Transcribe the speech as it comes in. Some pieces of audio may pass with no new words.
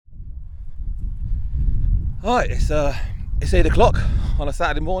Right, it's 8 o'clock on a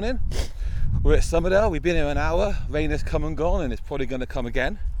Saturday morning. We're at Somerdale. We've been here an hour. Rain has come and gone, and it's probably going to come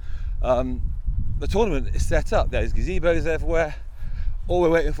again. The tournament is set up. There's gazebos everywhere. All we're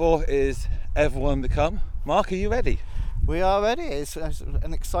waiting for is everyone to come. Mark, are you ready? We are ready. It's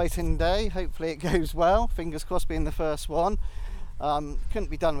an exciting day. Hopefully it goes well. Fingers crossed being the first one. Couldn't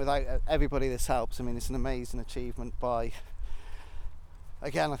be done without everybody this helps. I mean, it's an amazing achievement by...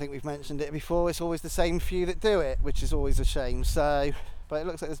 Again, I think we've mentioned it before, it's always the same few that do it, which is always a shame. So, but it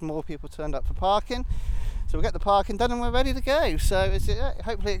looks like there's more people turned up for parking. So we'll get the parking done and we're ready to go. So it's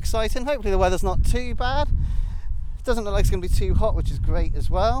hopefully exciting. Hopefully the weather's not too bad. It doesn't look like it's going to be too hot, which is great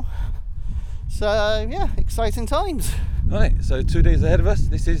as well. So yeah, exciting times. Right, so 2 days ahead of us.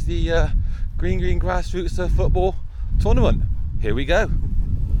 This is the Green Grassroots Football Tournament. Here we go.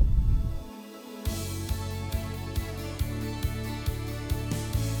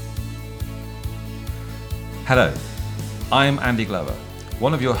 Hello, I'm Andy Glover,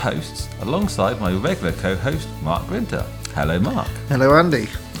 one of your hosts, alongside my regular co-host Mark Grinter. Hello Mark. Hello Andy.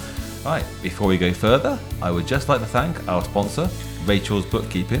 Right, before we go further, I would just like to thank our sponsor, Rachel's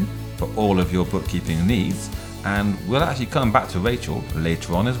Bookkeeping, for all of your bookkeeping needs, and we'll actually come back to Rachel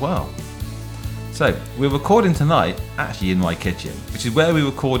later on as well. So, we're recording tonight actually in my kitchen, which is where we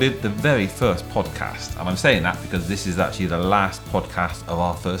recorded the very first podcast, and I'm saying that because this is actually the last podcast of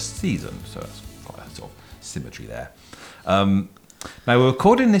our first season, so it's quite a sort of symmetry there. Now we're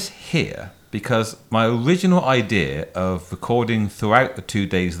recording this here because my original idea of recording throughout the 2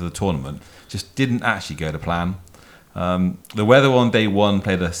 days of the tournament just didn't actually go to plan. The weather on day one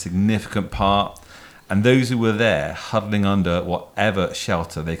played a significant part, and those who were there huddling under whatever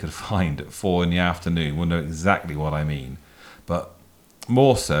shelter they could find at 4 p.m. will know exactly what I mean. But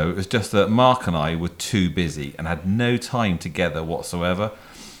more so, it was just that Mark and I were too busy and had no time together whatsoever.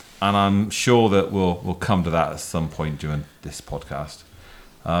 And I'm sure that we'll come to that at some point during this podcast.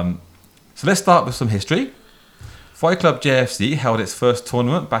 So let's start with some history. Fight Club JFC held its first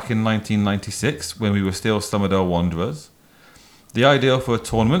tournament back in 1996 when we were still Somerdale Wanderers. The idea for a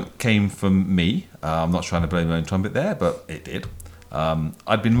tournament came from me. I'm not trying to blow my own trumpet there, but it did.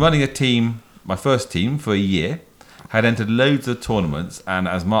 I'd been running a team, my first team, for a year. Had entered loads of tournaments, and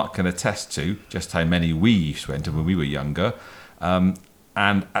as Mark can attest to, just how many we used to enter when we were younger.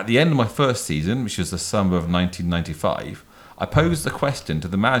 And at the end of my first season, which was the summer of 1995, I posed the question to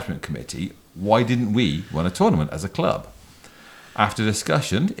the management committee, why didn't we run a tournament as a club? After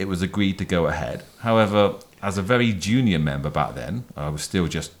discussion, it was agreed to go ahead. However, as a very junior member back then, I was still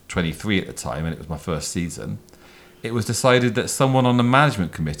just 23 at the time and it was my first season, it was decided that someone on the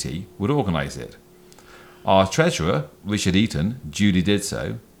management committee would organise it. Our treasurer, Richard Eaton, duly did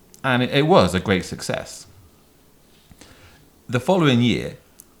so, and it was a great success. The following year,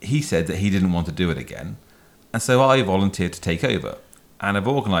 he said that he didn't want to do it again, and so I volunteered to take over, and have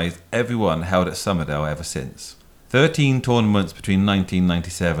organised every one held at Somerdale ever since. 13 tournaments between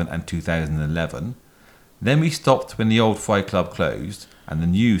 1997 and 2011. Then we stopped when the old Fry Club closed and the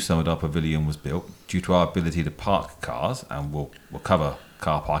new Somerdale Pavilion was built due to our ability to park cars, and we'll cover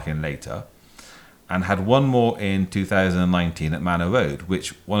car parking later, and had one more in 2019 at Manor Road, which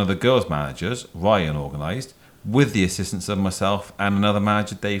one of the girls' managers, Ryan, organised, with the assistance of myself and another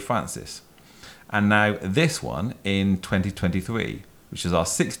manager, Dave Francis. And now this one in 2023, which is our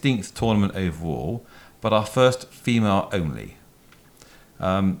 16th tournament overall, but our first female only.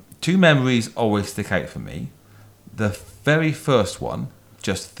 Two memories always stick out for me. The very first one,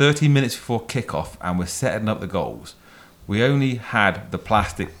 just 30 minutes before kickoff, and we're setting up the goals. We only had the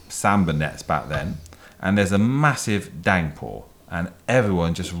plastic samba nets back then, and there's a massive downpour, and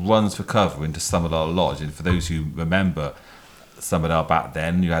everyone just runs for cover into Somerdale Lodge. And for those who remember Somerdale back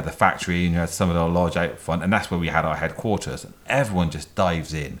then, you had the factory and you had Somerdale Lodge out front, and that's where we had our headquarters, and everyone just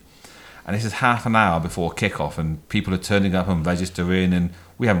dives in. And this is half an hour before kickoff, and people are turning up and registering, and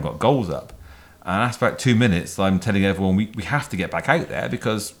we haven't got goals up. And after about 2 minutes, I'm telling everyone we have to get back out there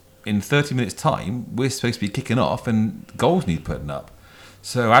because in 30 minutes' time, we're supposed to be kicking off and goals need putting up.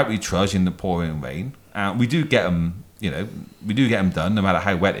 So out we trudge in the pouring rain, and we do get them, we do get them done no matter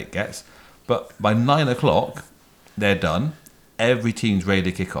how wet it gets. But by 9 o'clock, they're done. Every team's ready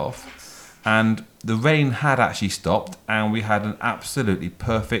to kick off. And the rain had actually stopped, and we had an absolutely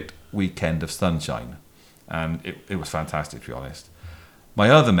perfect weekend of sunshine. And it was fantastic, to be honest.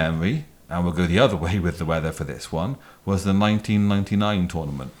 My other memory, and we'll go the other way with the weather for this one, was the 1999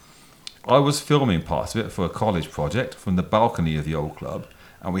 tournament. I was filming parts of it for a college project from the balcony of the old club,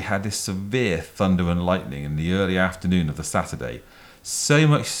 and we had this severe thunder and lightning in the early afternoon of the Saturday. So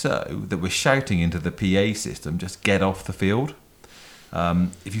much so that we're shouting into the PA system, just get off the field.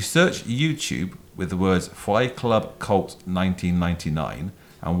 If you search YouTube with the words Fry Club Cult 1999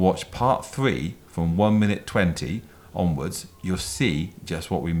 and watch part 3 from 1 minute 20 onwards, you'll see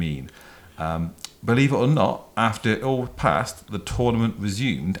just what we mean. Believe it or not, after it all passed, the tournament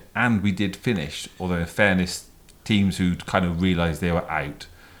resumed and we did finish, although in fairness, teams who'd kind of realised they were out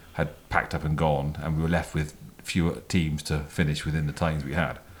had packed up and gone, and we were left with fewer teams to finish within the times we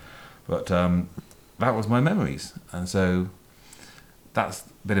had. But that was my memories, and so that's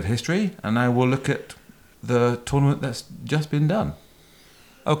a bit of history, and now we'll look at the tournament that's just been done.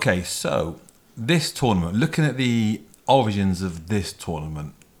 Okay, so this tournament, looking at the origins of this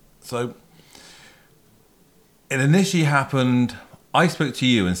tournament. So it initially happened, I spoke to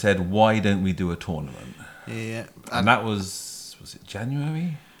you and said, why don't we do a tournament? Yeah. And that was it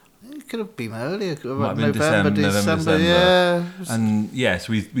January? It could have been earlier. Might have been November, December. yeah. And yes,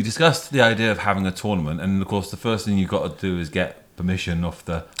 we discussed the idea of having a tournament, and of course the first thing you've got to do is get permission off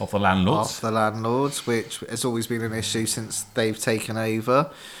the landlords. Off the landlords, which has always been an issue since they've taken over.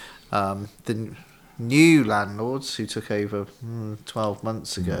 The new landlords who took over 12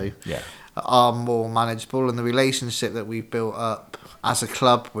 months ago are more manageable, and the relationship that we've built up as a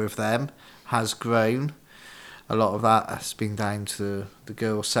club with them has grown. A lot of that has been down to the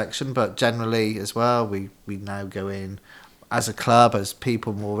girls section, but generally as well, we now go in as a club, as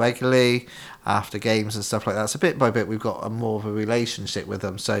people more regularly after games and stuff like that. So bit by bit, we've got more of a relationship with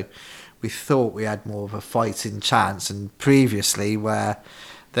them. So we thought we had more of a fighting chance. And previously, where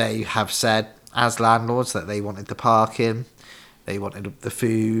they have said as landlords that they wanted the parking, they wanted the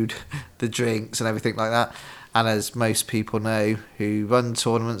food, the drinks, and everything like that. And as most people know who run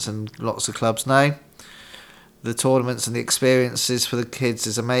tournaments, and lots of clubs know, the tournaments and the experiences for the kids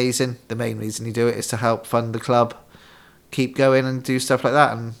is amazing. The main reason you do it is to help fund the club keep going and do stuff like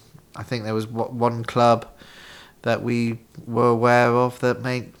that. And I think there was one club that we were aware of that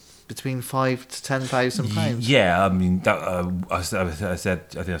made between £5,000 to £10,000. Yeah, I mean, that, I think I said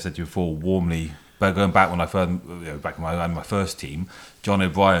to you before, warmly. But going back when I first, back when I ran my first team, John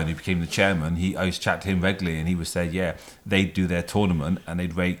O'Brien, who became the chairman, I used to chat to him regularly, and he would say, they'd do their tournament, and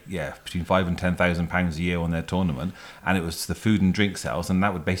they'd rate, between £5,000 and £10,000 a year on their tournament, and it was the food and drink sales, and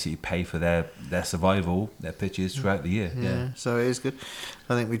that would basically pay for their survival, their pitches throughout the year. Yeah, so it is good.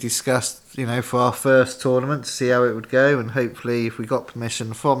 I think we discussed, for our first tournament to see how it would go, and hopefully, if we got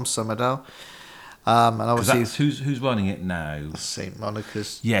permission from Somerdale. And obviously, who's running it now? St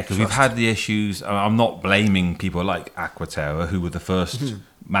Monica's. Yeah, because we've had the issues. I'm not blaming people like Aquaterra, who were the first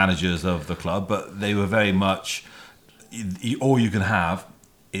managers of the club, but they were very much all you can have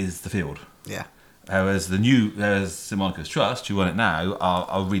is the field. Yeah. Whereas St Monica's Trust, who run it now,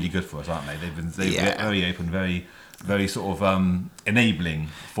 are really good for us, aren't they? They've been very open, very very sort of enabling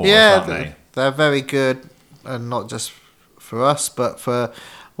for us, aren't they? They're very good, and not just for us, but for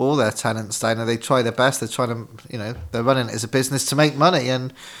all their tenants down there. They try their best. They're trying to, they're running it as a business to make money,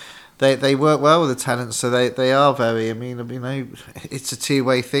 and they work well with the tenants. So they are very. I mean, it's a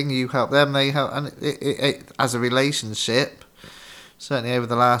two-way thing. You help them, they help, and it as a relationship, certainly over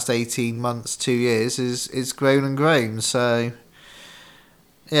the last 18 months, 2 years, is grown and grown. So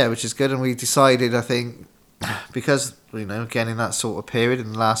yeah, which is good. And we decided, I think, because again in that sort of period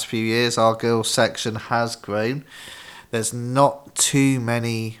in the last few years, our girls section has grown. There's not too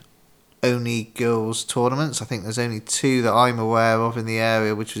many only girls tournaments. I think there's only 2 that I'm aware of in the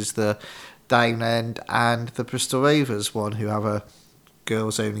area, which is the Down End and the Bristol Ravers one, who have a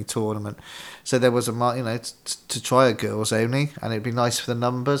girls only tournament. So there was to try a girls only, and it'd be nice for the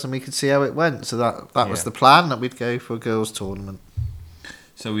numbers, and we could see how it went. So that was the plan, that we'd go for a girls tournament.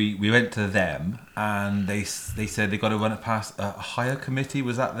 So we went to them, and they said they got to run it past a higher committee.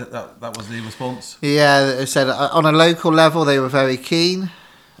 Was that was the response? Yeah, they said on a local level they were very keen.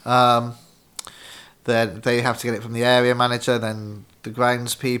 Then they have to get it from the area manager, then the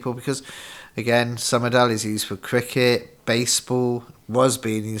grounds people, because again, Somerdale is used for cricket, baseball, was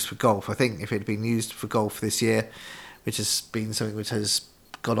being used for golf. I think if it had been used for golf this year, which has been something which has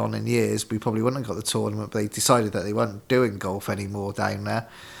gone on in years, we probably wouldn't have got the tournament, but they decided that they weren't doing golf anymore down there.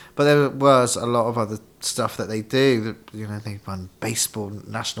 But there was a lot of other stuff that they do. They run baseball,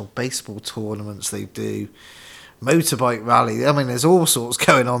 national baseball tournaments. They do motorbike rally. I mean, there's all sorts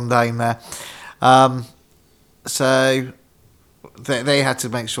going on down there. So they had to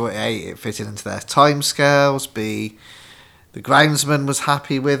make sure it fitted into their timescales. B, the groundsman was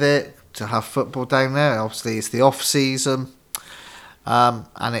happy with it to have football down there. Obviously, it's the off season.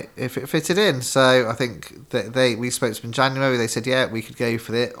 And if it fitted in, so I think that we spoke to them in January. They said we could go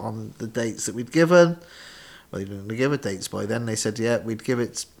for it on the dates that we'd given. Well, they didn't give us dates by then. They said we'd give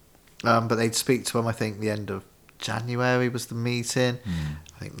it, but they'd speak to them. I think the end of January was the meeting.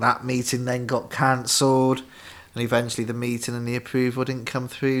 I think that meeting then got cancelled, and eventually the meeting and the approval didn't come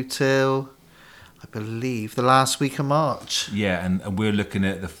through till, I believe, the last week of March. Yeah, and we're looking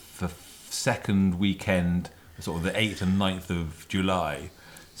at the second weekend, sort of the 8th and 9th of July.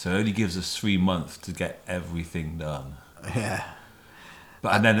 So it only gives us 3 months to get everything done. Yeah.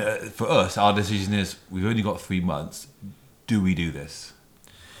 But and then for us, our decision is we've only got 3 months. Do we do this?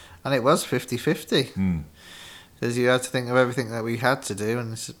 And it was 50-50. Because you had to think of everything that we had to do,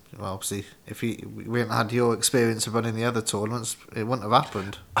 and well, obviously, if we hadn't had your experience of running the other tournaments, it wouldn't have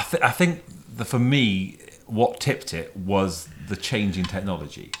happened. I think for me, what tipped it was the change in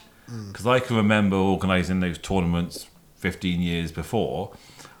technology. Because I can remember organising those tournaments 15 years before,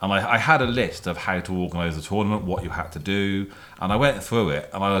 and I had a list of how to organise a tournament, what you had to do, and I went through it,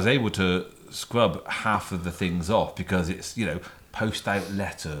 and I was able to scrub half of the things off because it's, post out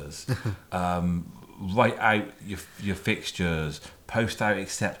letters, write out your fixtures, post out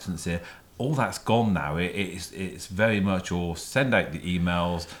acceptance here. All that's gone now. It's very much all send out the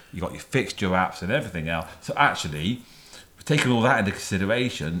emails. You got your fixture apps and everything else. So actually, taking all that into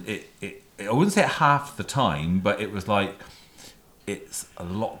consideration, I wouldn't say half the time, but it was like it's a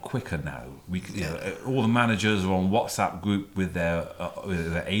lot quicker now. All the managers are on WhatsApp group with their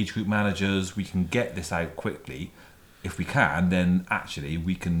age group managers. We can get this out quickly. If we can, then actually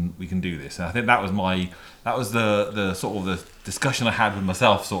we can do this. And I think that was the sort of the discussion I had with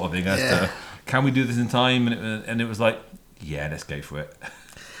myself, sort of thing, as to can we do this in time? And it was like, yeah, let's go for it.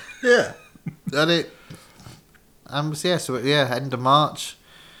 Yeah, and end of March,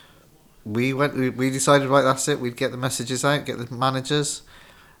 we decided, right, that's it. We'd get the messages out, get the managers.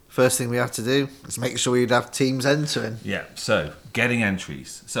 First thing we had to do is make sure we'd have teams entering. Yeah, so getting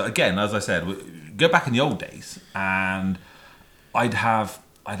entries. So again, as I said, go back in the old days, and I'd have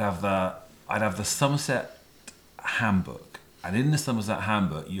the Somerset handbook, and in the Somerset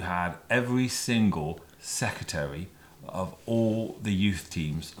handbook you had every single secretary of all the youth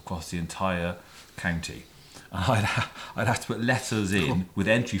teams across the entire county, and I'd have to put letters in with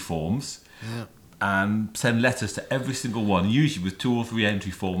entry forms. Yeah. And send letters to every single one, usually with 2 or 3 entry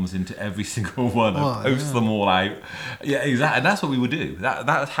forms into every single one, and post them all out. Yeah, exactly. And that's what we would do.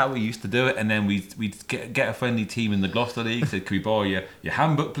 That's how we used to do it. And then we'd get a friendly team in the Gloucester League, say, can we borrow your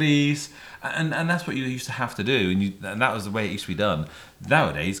handbook, please? And that's what you used to have to do. And that was the way it used to be done.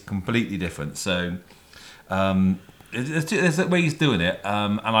 Nowadays, completely different. So there's ways doing it.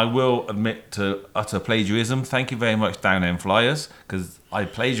 And I will admit to utter plagiarism. Thank you very much, Down End Flyers, because I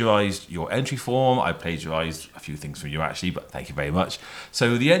plagiarised your entry form. I plagiarised a few things from you, actually, but thank you very much.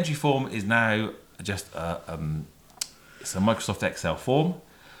 So the entry form is now just it's a Microsoft Excel form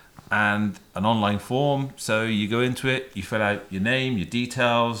and an online form. So you go into it, you fill out your name, your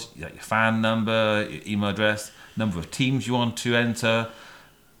details, your fan number, your email address, number of teams you want to enter,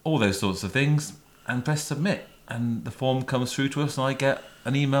 all those sorts of things, and press submit. And the form comes through to us, and I get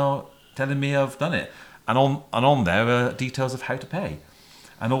an email telling me I've done it. And on there are details of how to pay.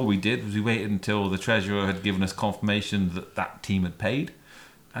 And all we did was we waited until the treasurer had given us confirmation that team had paid,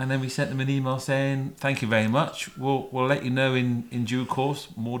 and then we sent them an email saying, "Thank you very much. We'll let you know in due course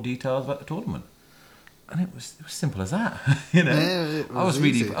more details about the tournament." And it was simple as that. Yeah, I was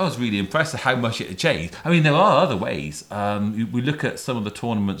really impressed at how much it had changed. I mean, there are other ways. We look at some of the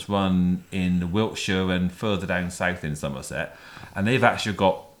tournaments run in Wiltshire and further down south in Somerset, and they've actually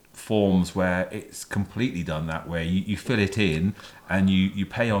got forms where it's completely done that way. You fill it in and you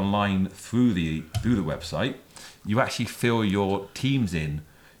pay online through the website. You actually fill your teams in,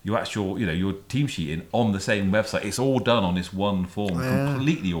 your team sheet in on the same website. It's all done on this one form,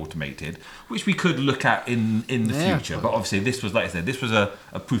 completely automated, which we could look at in the future. But obviously, this was, like I said, this was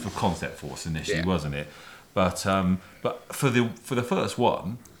a proof of concept for us initially, wasn't it? But for the first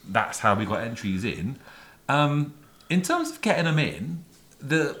one, that's how we got entries in. In terms of getting them in,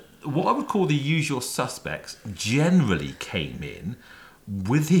 what I would call the usual suspects generally came in,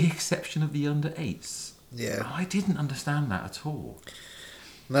 with the exception of the under-8s. Yeah. I didn't understand that at all.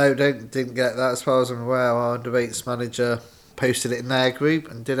 No, didn't get that. As far as I'm aware, our under-8s manager posted it in their group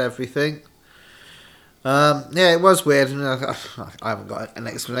and did everything. It was weird. I haven't got an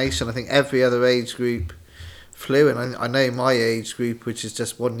explanation. I think every other age group flew, and I know my age group, which is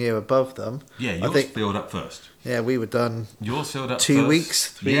just 1 year above them. Yeah, yours filled up first. Yeah, we were done. Yours filled up 2 first. weeks,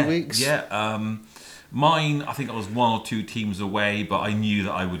 3 weeks. Yeah. Mine, I think I was 1 or 2 teams away, but I knew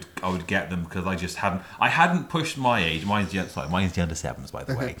that I would get them because I hadn't pushed my age. Mine's the under 7s, by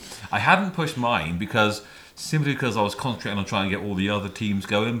the way. I hadn't pushed mine simply because I was concentrating on trying to get all the other teams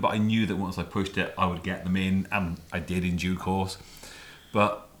going, but I knew that once I pushed it, I would get them in, and I did in due course.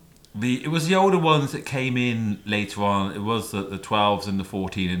 But It was the older ones that came in later on. It was the 12s and the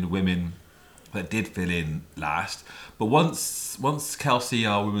 14 and the women that did fill in last. But once Kelsey,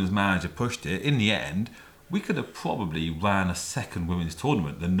 our women's manager, pushed it, in the end, we could have probably ran a second women's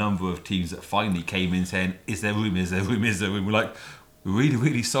tournament. The number of teams that finally came in saying, "Is there room? Is there room? Is there room?" We're like, "We're really,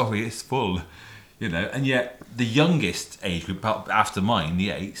 really sorry, it's full." And yet the youngest age group after mine, the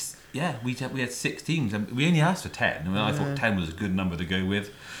 8s, we had 6 teams, and we only asked for 10. I mean, I thought 10 was a good number to go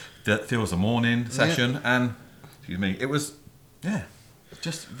with. That feels a morning session, and it was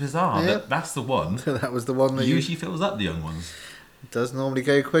just bizarre. Yeah. That's the one. That was the one that usually fills up the young ones. does normally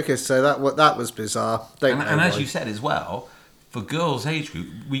go quickest. So that was bizarre. And as you said as well, for girls' age group,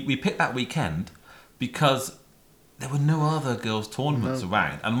 we picked that weekend because there were no other girls' tournaments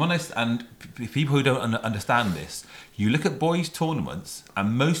around. And people who don't understand this, you look at boys' tournaments,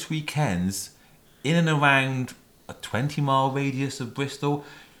 and most weekends in and around a 20-mile radius of Bristol,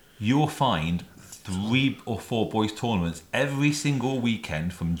 you'll find 3 or 4 boys' tournaments every single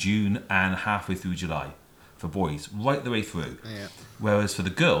weekend from June and halfway through July for boys, right the way through. Yeah. Whereas for the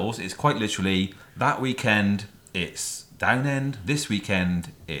girls, it's quite literally that weekend it's Downend, this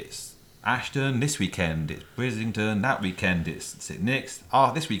weekend it's Ashton, this weekend it's Brislington, that weekend it's St Nick's,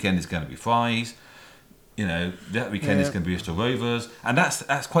 this weekend is going to be Fries, that weekend is going to be Bristol Rovers, and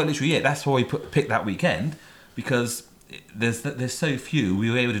that's quite literally it. That's why we picked that weekend, because there's so few. We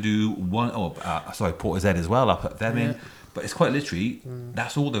were able to do one. Porter's Head as well. I put them in, but it's quite literally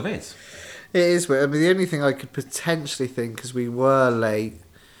that's all there is. It is weird. I mean, the only thing I could potentially think, because we were late,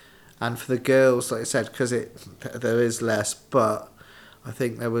 and for the girls, like I said, because there is less, but I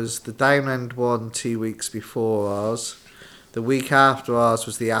think there was the Downend one 2 weeks before ours. The week after ours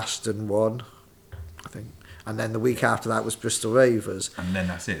was the Ashton one, I think, and then the week after that was Bristol Rovers. And then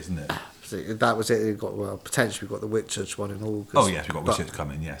that's it, isn't it? That was it. Potentially we got the Whitchurch one in August. Oh yes, we've got Whitchurch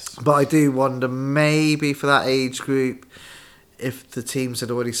coming. Yes, but I do wonder, maybe for that age group, if the teams had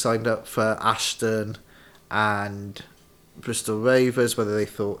already signed up for Ashton and Bristol Rovers, whether they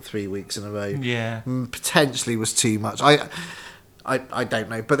thought 3 weeks in a row, potentially was too much. I don't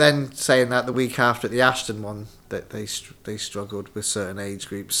know. But then saying that, the week after the Ashton one, that they struggled with certain age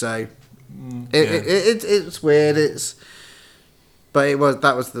groups. So it's weird.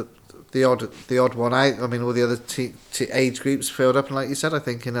 That was the odd one out. I mean, all the other age groups filled up, and like you said, I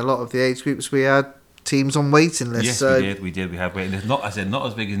think in a lot of the age groups we had teams on waiting lists. Yes, so we did. We had waiting lists. Not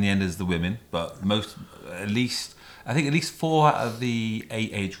as big in the end as the women, but at least 4 out of the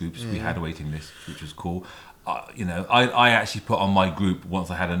 8 age groups we had a waiting list, which was cool. I actually put on my group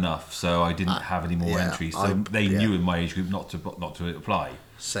once I had enough, so I didn't have any more entries. So they knew in my age group not to apply.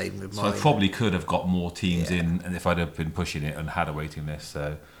 Same with mine. mine. So I probably could have got more teams in, and if I'd have been pushing it and had a waiting list.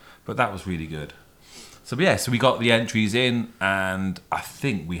 So, but that was really good. So we got the entries in, and I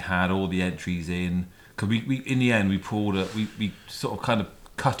think we had all the entries in, because we in the end we pulled we sort of kind of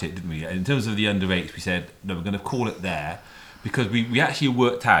cut it, didn't we? In terms of the under 8s, we said no, we're going to call it there, because we actually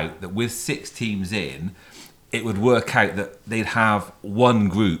worked out that with 6 teams in, it would work out that they'd have one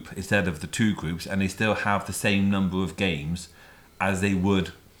group instead of the 2 groups, and they still have the same number of games as they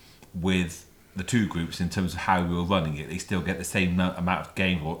would with the 2 groups in terms of how we were running it. They still get the same amount of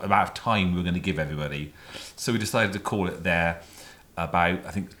games or amount of time we were going to give everybody. So we decided to call it there about,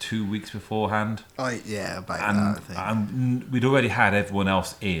 I think, 2 weeks beforehand. About that, I think. And we'd already had everyone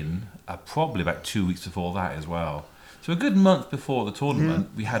else in probably about 2 weeks before that as well. So a good month before the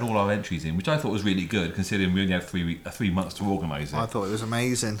tournament, we had all our entries in, which I thought was really good, considering we only had 3 months to organise it. I thought it was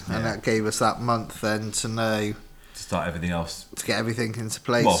amazing, and that gave us that month then to know, to start everything else, to get everything into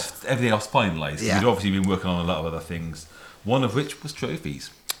place. Well, everything else finalised. Yeah. We'd obviously been working on a lot of other things, one of which was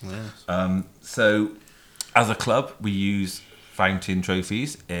trophies. Yes. So as a club, we use Fountain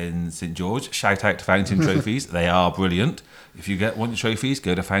Trophies in St George. Shout out to Fountain Trophies. They are brilliant. If you want your trophies,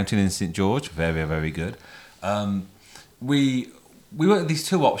 go to Fountain in St George. Very, very good. We went with these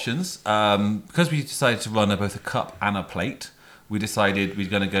 2 options. Because we decided to run both a cup and a plate, we decided we're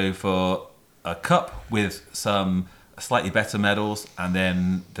going to go for a cup with some slightly better medals, and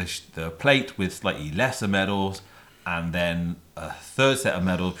then the plate with slightly lesser medals, and then a third set of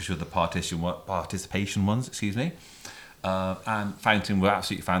medals, which were the participation ones, and Fountain were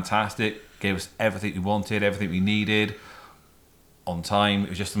absolutely fantastic, gave us everything we wanted, everything we needed on time. It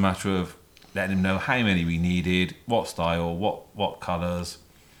was just a matter of letting him know how many we needed, what style, what colours,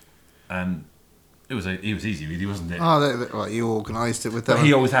 and it was easy, really, wasn't it? You organised it with them. But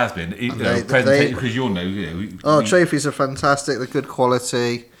he always has been. Presentation, because you'll know. Trophies are fantastic. They're good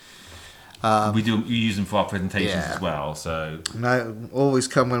quality. We use them for our presentations as well. So always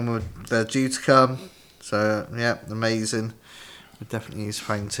come when they're due to come. So amazing. We definitely use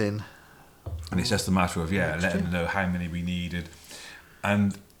Fountain. And it's just a matter of letting them know how many we needed,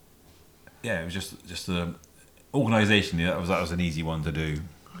 and it was just the organisation. That was an easy one to do.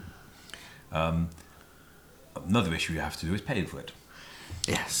 Another issue you have to do is paying for it.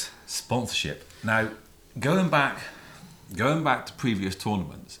 Yes. Sponsorship. Now, going back to previous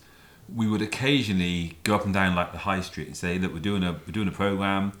tournaments, we would occasionally go up and down like the high street and say that we're doing a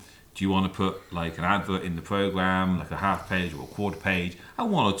program. Do you want to put like an advert in the program, like a half page or a quarter page?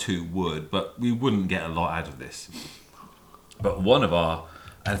 And one or two would, but we wouldn't get a lot out of this. But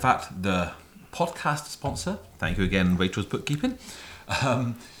in fact, the podcast sponsor, thank you again, Rachel's Bookkeeping,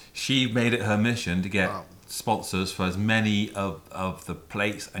 she made it her mission to get sponsors for as many of the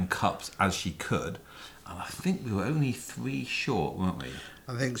plates and cups as she could. And I think we were only 3 short, weren't we?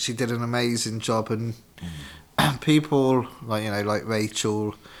 I think she did an amazing job, and people like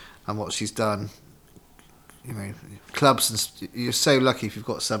Rachel and what she's done, clubs, and you're so lucky if you've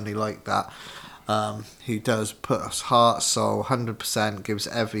got somebody like that who does put us heart, soul, 100%, gives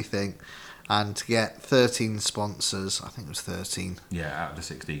everything, and to get 13 sponsors, I think it was 13. Yeah, out of the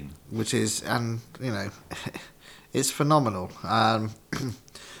 16. Which is, it's phenomenal, and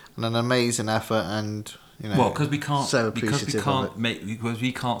an amazing effort, and because we can't sell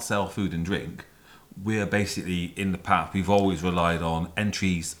food and drink, we're basically in the past we've always relied on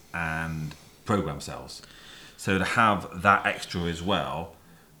entries and program sales. So to have that extra as well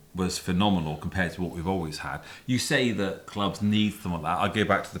was phenomenal compared to what we've always had. You say that clubs need something like that. I go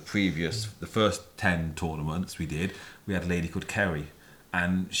back to the first 10 tournaments we did. We had a lady called Kerry,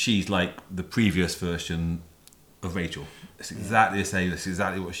 and she's like the previous version of Rachel. It's exactly the same. It's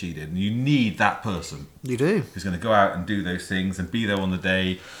exactly what she did. And you need that person. You do. Who's going to go out and do those things and be there on the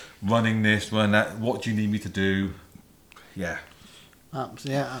day, running this, running that. What do you need me to do? Yeah.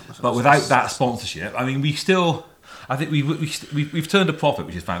 But without that sponsorship, I mean, I think we've turned a profit,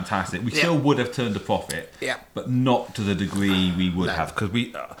 which is fantastic. We still would have turned a profit, but not to the degree we would have, because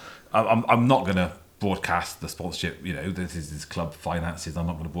I'm not going to broadcast the sponsorship. This is club finances. I'm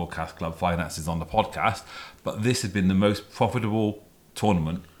not going to broadcast club finances on the podcast, but this has been the most profitable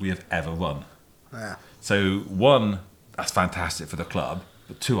tournament we have ever run. Yeah. So 1, that's fantastic for the club.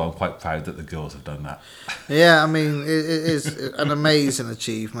 But 2, I'm quite proud that the girls have done that. Yeah, I mean, it is an amazing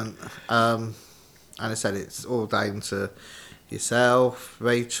achievement. And I said it's all down to yourself,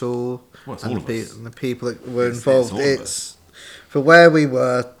 Rachel, and the people that were involved. It's for where we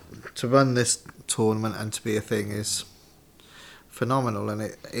were to run this tournament and to be a thing is phenomenal, and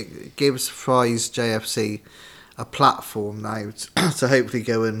it gives Fry's JFC a platform now to hopefully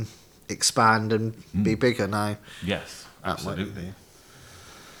go and expand and be bigger now. Yes, absolutely.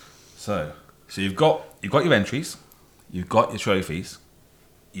 So you've got your entries, you've got your trophies,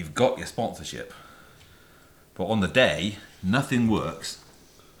 you've got your sponsorship. But on the day, nothing works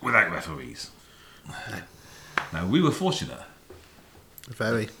without referees. Now, we were fortunate.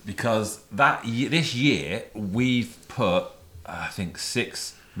 Very. Because this year, we've put, I think,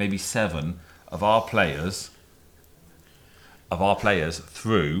 6, maybe 7 of our players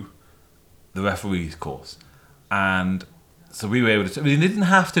through the referees course. And so we were able to, we didn't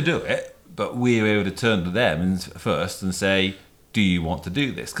have to do it, but we were able to turn to them first and say, do you want to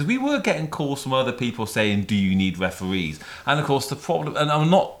do this? Because we were getting calls from other people saying, do you need referees? And of course the problem, and I'm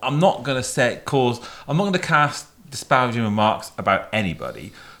not going to cast disparaging remarks about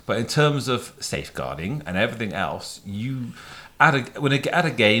anybody, but in terms of safeguarding and everything else, at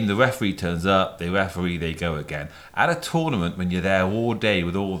a game, the referee turns up, they referee, they go again. At a tournament, when you're there all day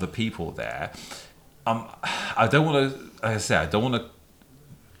with all the people there, I don't want to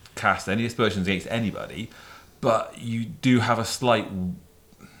cast any aspersions against anybody, but you do have a slight, I'm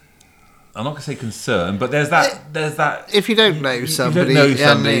not going to say concern, but there's that. If you don't know somebody,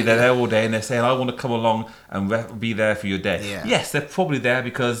 they're there all day and they're saying, I want to come along and be there for your day. Yeah. Yes, they're probably there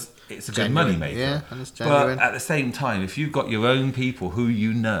because it's a good money maker. Yeah, and it's genuine. But at the same time, if you've got your own people who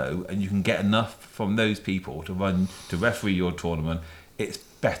you know and you can get enough from those people to referee your tournament, it's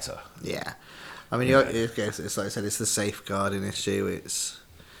better. Yeah. I mean, it's like I said, it's the safeguarding issue, it's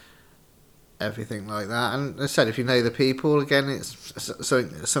everything like that. And as I said, if you know the people, again, it's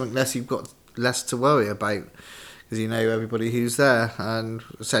something less you've got less to worry about because you know everybody who's there. And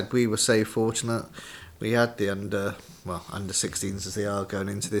as I said, we were so fortunate. We had the under 16s as they are going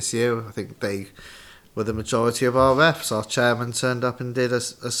into this year. I think they were the majority of our refs. Our chairman turned up and did a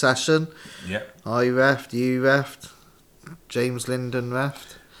session. Yep. I refed, you refed, James Linden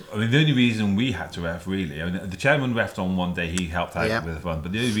refed. I mean, the only reason we had to ref, really, I mean, the chairman refed on one day, he helped out with fun,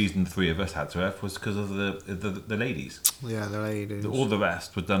 but the only reason the 3 of us had to ref was because of the ladies. Yeah, the ladies. All the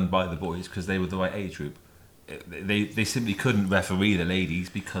rest were done by the boys because they were the right age group. they simply couldn't referee the ladies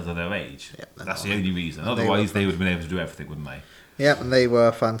because of their age. Yep, That's the only reason. and Otherwise, they would have been able to do everything, wouldn't they? Yeah, and they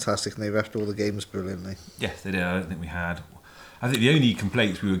were fantastic, and they refed all the games brilliantly. Yes, they did. I don't think we had. I think the only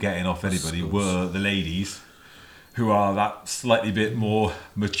complaints we were getting off anybody were the ladies, who are that slightly bit more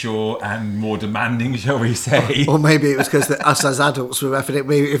mature and more demanding, shall we say? Or maybe it was because us as adults were refing it.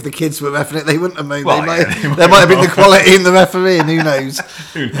 Maybe if the kids were refing it, they wouldn't have moaned. Well, There might have been the quality in the refereeing. Who knows?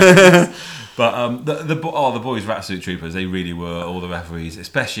 But the boys were absolute troopers. They really were. All the referees,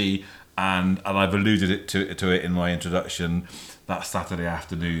 especially, and I've alluded to it in my introduction. That Saturday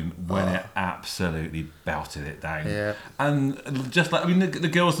afternoon when it absolutely belted it down. Yeah. And just like, I mean, the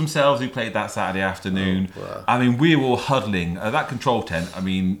girls themselves who played that Saturday afternoon, wow. I mean, we were all huddling. That control tent, I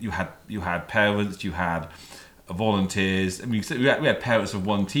mean, you had parents, you had volunteers. I mean, we had parents of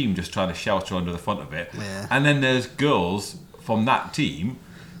one team just trying to shelter under the front of it. Yeah. And then there's girls from that team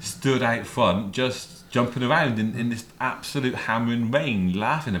stood out front just jumping around in this absolute hammering rain,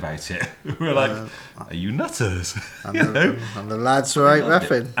 laughing about it. We're like, are you nutters? And the lads were out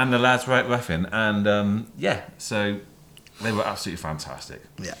refing. And the lads were out reffing. And so they were absolutely fantastic.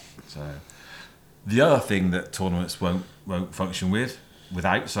 Yeah. So the other thing that tournaments won't function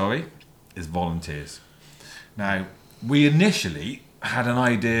without is volunteers. Now, we initially had an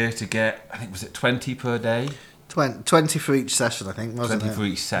idea to get, I think, was it 20 per day? 20 for each session, I think, wasn't 20 it? for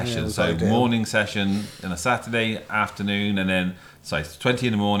each session. Yeah, it was So ideal. morning session on a Saturday afternoon, and then 20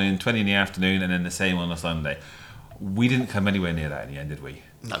 in the morning, 20 in the afternoon, and then the same on a Sunday. We didn't come anywhere near that in the end, did we?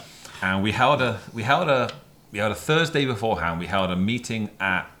 No. And we held a Thursday beforehand. We held a meeting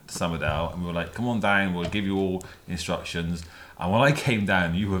at Somerdale, and we were like, "Come on down. We'll give you all instructions." And when I came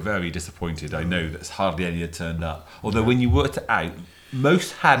down, you were very disappointed. I know that hardly any had turned up. Although when you worked it out,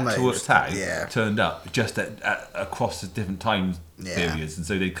 most worked out, yeah. turned up just across the different time periods, and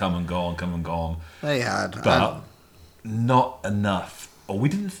so they'd come and gone. They had. But not enough. Or we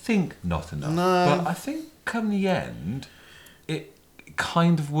didn't think not enough. No. But I think come the end, it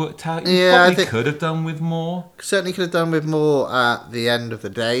kind of worked out. You Yeah, I probably think- could have done with more. Certainly could have done with more at the end of the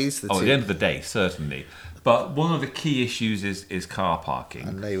days. At the end of the day, certainly. But one of the key issues is car parking.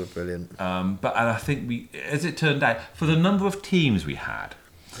 And they were brilliant. And I think as it turned out, for the number of teams we had.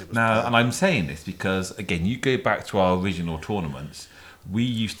 Now, and I'm saying this because, again, you go back to our original tournaments, we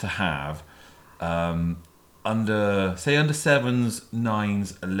used to have under 7s,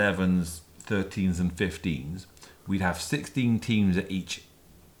 9s, 11s, 13s and 15s, we'd have 16 teams at each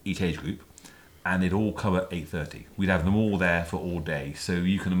age group, and they'd all come at 8:30. We'd have them all there for all day, so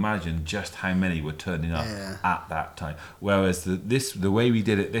you can imagine just how many were turning up at that time. Whereas the way we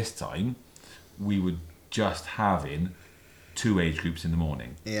did it this time, we were just having 2 age groups in the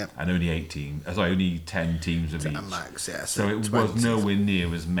morning, and only 10 teams of each. Max, yeah. So it 20. was nowhere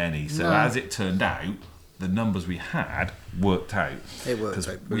near as many. So No. as it turned out, the numbers we had worked out. It worked 'Cause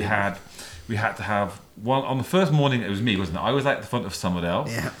out we brilliant. had to have one on the first morning. It was me, wasn't it? I was at the front of Somerdale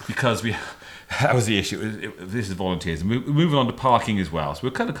because that was the issue. This is volunteers. We're moving on to parking as well. So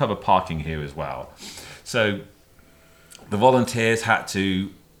we'll kind of cover parking here as well. So the volunteers had to,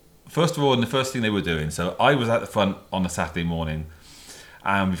 first of all, and the first thing they were doing. So I was at the front on a Saturday morning,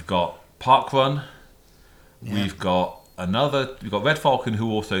 and we've got Park Run. We've got Red Falcon, who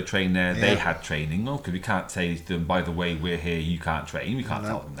also trained there. They had training. Okay, we can't say to them, by the way, we're here, you can't train. We can't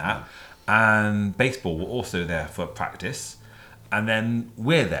tell them that. And baseball were also there for practice. And then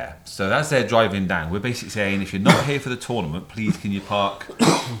we're there. So as they're driving down, we're basically saying, if you're not here for the tournament, please can you park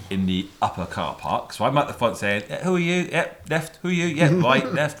in the upper car park? So I'm at the front saying, who are you? Yep, left. Who are you? Yep,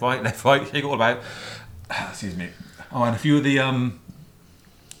 right, left, right. Shake it all about. Excuse me. Oh, and a few of the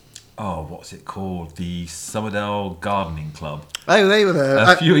what's it called? The Somerdale Gardening Club. Oh, they were there.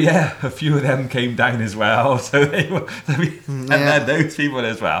 A few of them came down as well. So we had those people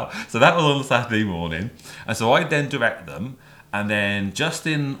as well. So that was on Saturday morning. And so I then direct them. And then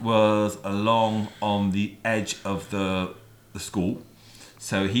Justin was along on the edge of the school.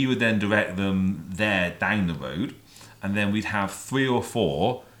 So he would then direct them there down the road. And then we'd have 3 or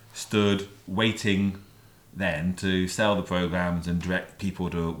 4 stood waiting then to sell the programs and direct people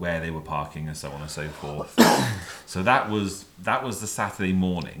to where they were parking and so on and so forth. So that was the Saturday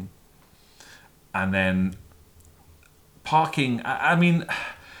morning. And then parking, I mean,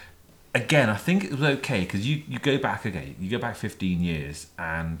 again, I think it was okay because you go back 15 years,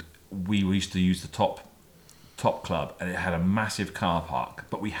 and we used to use the top club, and it had a massive car park.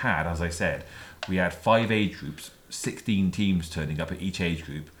 But we had, as I said, 5 age groups, 16 teams turning up at each age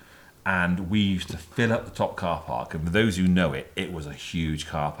group, and we used to fill up the top car park. And for those who know it, it was a huge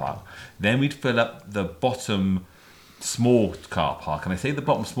car park. Then we'd fill up the bottom small car park, and I say the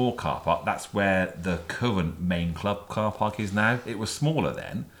bottom small car park, that's where the current main club car park is now. It was smaller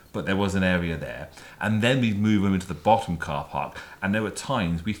then, but there was an area there. And then we moved them into the bottom car park, and there were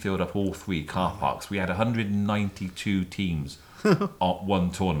times we filled up all 3 car parks. We had 192 teams on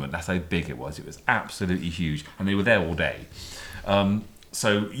one tournament. That's how big it was. It was absolutely huge, and they were there all day.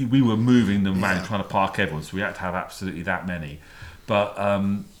 So we were moving them around, trying to park everyone, so we had to have absolutely that many. But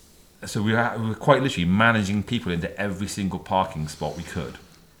so we were quite literally managing people into every single parking spot we could.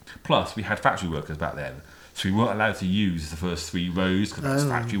 Plus, we had factory workers back then, so we weren't allowed to use the first 3 rows because that's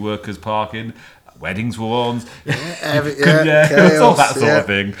factory workers parking. Weddings were on. It was all that sort of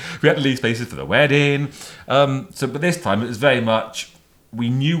thing. We had to leave spaces for the wedding. But this time it was very much, we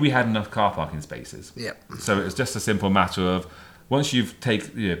knew we had enough car parking spaces. Yep. So it was just a simple matter of, once you've paid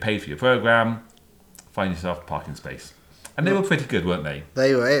for your program, find yourself a parking space. And they were pretty good, weren't they?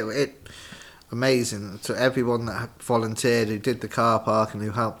 They were amazing. To everyone that volunteered, who did the car park and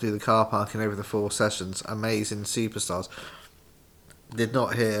who helped do the car parking over the 4 sessions, amazing superstars. Did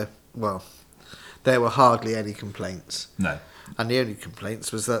not hear, well, there were hardly any complaints. No. And the only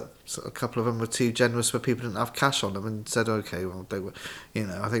complaints was that a couple of them were too generous, where people didn't have cash on them, and said, okay, well, they were,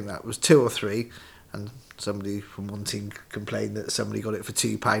 I think that was 2 or 3, and somebody from one team complained that somebody got it for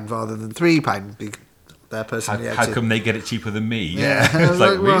 £2 rather than £3. Their person. How come they get it cheaper than me? Yeah. It's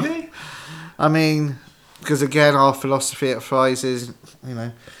like, really? I mean, because again, our philosophy at Fry's is,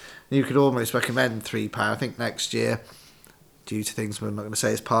 you could almost recommend £3. I think next year, due to things we're not going to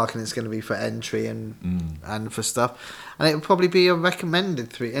say is parking, it's going to be for entry and for stuff, and it would probably be a recommended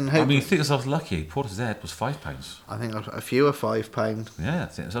 3. And I mean, you think yourself lucky. Portishead was £5. I think a few are £5. Yeah,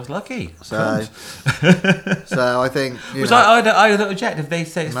 think yourself lucky. So I think I don't object if they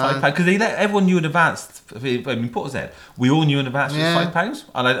say it's £5 because they let everyone knew in advance. I mean, Portishead, we all knew in advance it was £5,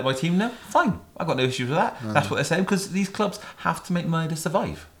 and I let my team know. Fine, I've got no issues with that. That's what they're saying, because these clubs have to make money to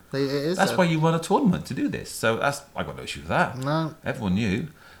survive. That's why you run a tournament, to do this. So I got no issue with that. No, everyone knew.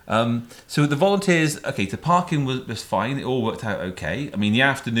 So the volunteers, the parking was fine. It all worked out okay. I mean, the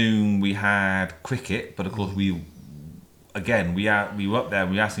afternoon we had cricket, but of course we were up there and we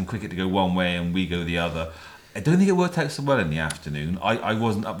were asking cricket to go one way and we go the other. I don't think it worked out so well in the afternoon. I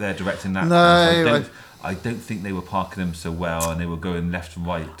wasn't up there directing that. No, I don't think they were parking them so well, and they were going left and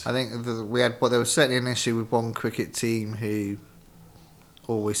right. I think there was certainly an issue with one cricket team who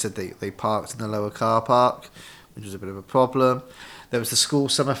always said they parked in the lower car park, which was a bit of a problem. There was the school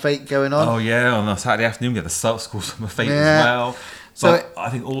summer fete going on. Oh yeah, on a Saturday afternoon we had the school summer fete as well. But I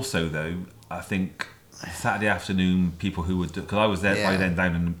think also though, Saturday afternoon people who would, because I was there by then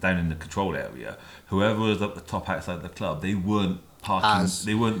down in the control area, whoever was up the top outside the club, they weren't parking,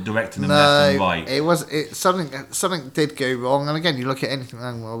 they weren't directing them left and right. Something did go wrong, and again you look at anything,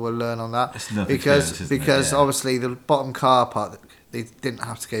 well, we'll learn on that. It's nothing because obviously the bottom car park, they didn't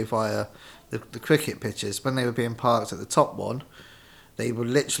have to go via the cricket pitches. When they were being parked at the top one, they were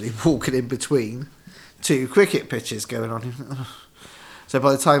literally walking in between 2 cricket pitches going on. So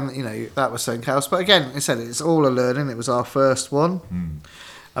by the time that was so chaos, but again, I said it's all a learning. It was our first one.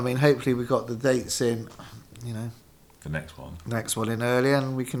 I mean, hopefully we got the dates in, the next one in early,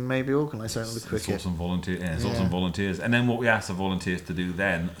 and we can maybe organise something with cricket. Some volunteers, and then what we asked the volunteers to do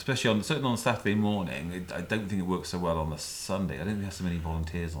then, especially certainly on Saturday morning. I don't think it works so well on the Sunday. I don't think we have so many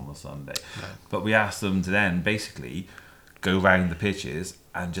volunteers on the Sunday, but we asked them to then basically go round the pitches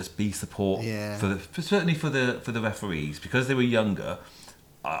and just be support certainly for the referees, because they were younger.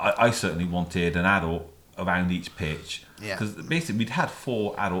 I certainly wanted an adult around each pitch, because basically we'd had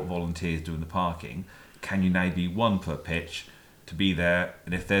 4 adult volunteers doing the parking. Can you now be 1 per pitch to be there?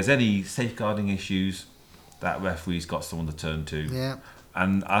 And if there's any safeguarding issues, that referee's got someone to turn to. Yeah.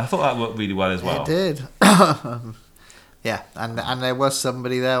 And I thought that worked really well as well. It did. And there was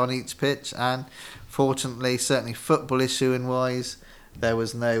somebody there on each pitch, and fortunately, certainly football issuing wise, there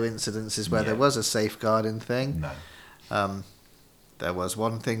was no incidences where there was a safeguarding thing. No. There was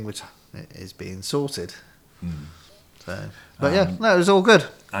one thing which is being sorted. So, but it was all good.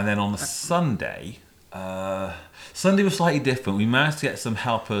 And then on the Sunday was slightly different. We managed to get some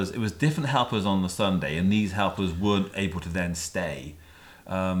helpers. It was different helpers on the Sunday, and these helpers weren't able to then stay.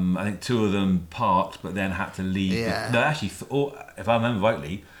 I think 2 of them parked, but then had to leave. Yeah. No, actually, if I remember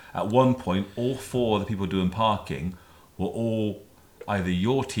rightly, at one point, all 4 of the people doing parking were all either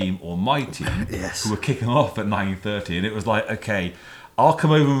your team or my team, who were kicking off at 9:30, and it was like, okay, I'll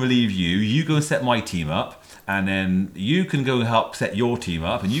come over and relieve you. You go and set my team up, and then you can go and help set your team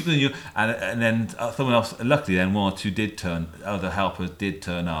up, and and then someone else. Luckily, then one or two other helpers did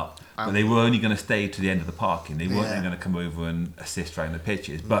turn up. But they were only going to stay to the end of the parking. They weren't going to come over and assist around the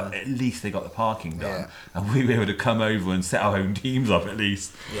pitches. But at least they got the parking done, and we were able to come over and set our own teams up at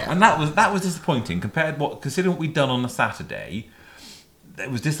least. Yeah. And that was disappointing considering what we'd done on the Saturday.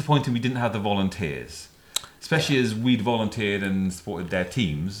 It was disappointing we didn't have the volunteers, especially as we'd volunteered and supported their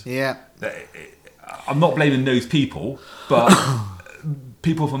teams. Yeah. I'm not blaming those people, but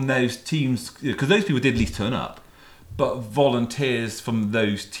people from those teams, because those people did at least turn up. But volunteers from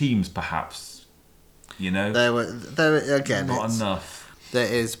those teams, perhaps, there again. Not enough. There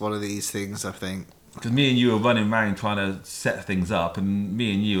is one of these things, I think. Because me and you are running around trying to set things up, and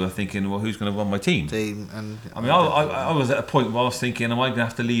me and you are thinking, well, who's going to run my team? I was at a point where I was thinking, am I going to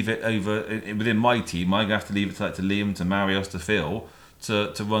have to leave it over within my team? Am I going to have to leave it to Liam, to Marios, to Phil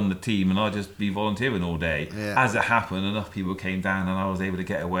to run the team, and I'll just be volunteering all day? Yeah. As it happened, enough people came down, and I was able to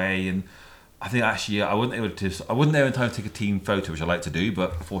get away. And I think actually I wasn't there in time to take a team photo, which I like to do,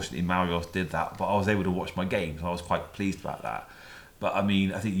 but unfortunately Marios did that. But I was able to watch my games, and I was quite pleased about that. But I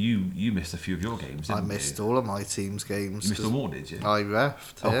mean, I think you missed a few of your games, didn't you? I missed all of my team's games. You missed them all, did you? I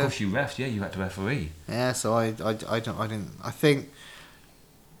refed. Oh, of course you refed. Yeah, you had to referee. Yeah, so I think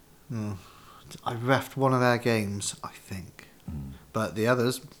I refed one of their games, I think, but the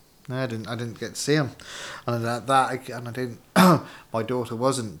others. No, I didn't get to see them, and I didn't. My daughter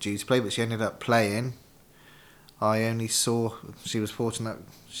wasn't due to play, but she ended up playing. I only saw she was fortunate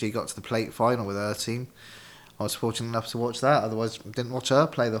she got to the plate final with her team. I was fortunate enough to watch that. Otherwise, I didn't watch her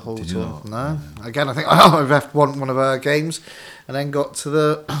play the whole tour. No. Again, I think I refed one of her games, and then got to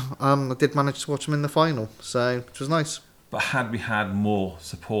the. I did manage to watch them in the final, so which was nice. But had we had more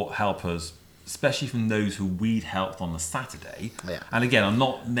support helpers, especially from those who we'd helped on the Saturday. Yeah. And again, I'm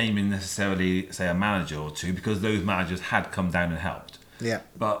not naming necessarily, say, a manager or two, because those managers had come down and helped. Yeah.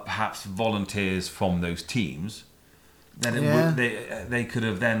 But perhaps volunteers from those teams, then they could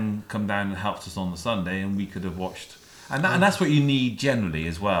have then come down and helped us on the Sunday, and we could have watched. And that's what you need generally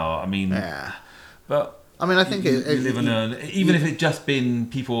as well. I mean, but I mean, I think you live and learn. Even if it just been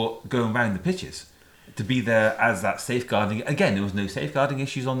people going around the pitches. To be there as that safeguarding. Again, there was no safeguarding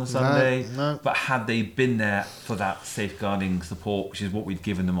issues on the Sunday. No. But had they been there for that safeguarding support, which is what we'd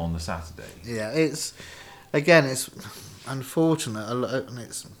given them on the Saturday. Yeah, it's unfortunate, and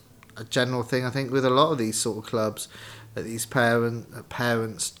it's a general thing, I think, with a lot of these sort of clubs, that these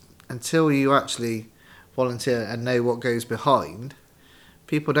parents, until you actually volunteer and know what goes behind,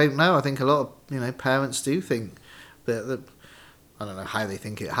 people don't know. I think a lot of parents do think that I don't know how they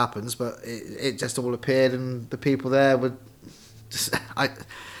think it happens, but it just all appeared, and the people there would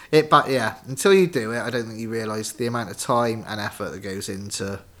until you do it, I don't think you realise the amount of time and effort that goes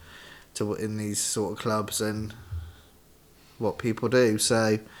into in these sort of clubs and what people do.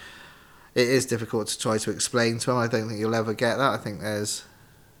 So it is difficult to try to explain to them. I don't think you'll ever get that. I think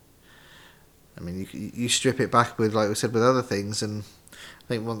you strip it back with, like we said, with other things, and I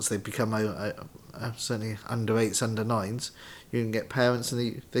think once they become certainly under 8s, under 9s, you can get parents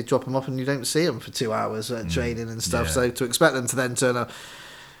and they drop them off and you don't see them for 2 hours at training and stuff. Yeah. So to expect them to then turn up,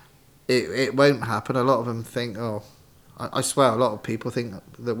 it won't happen. A lot of them think, I swear, a lot of people think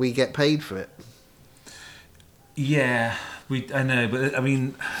that we get paid for it. Yeah, I know, but I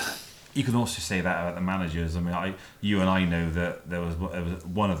mean, you can also say that about the managers. I mean, you and I know that there was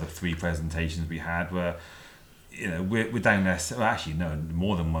one of the 3 presentations we had where, we're down there. Well, actually, no,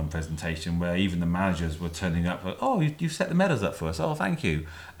 more than one presentation where even the managers were turning up. Like, you've set the medals up for us. Oh, thank you.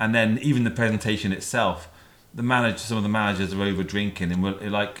 And then even the presentation itself, some of the managers are over drinking, and we're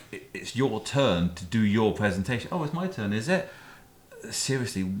like, it's your turn to do your presentation. Oh, it's my turn, is it?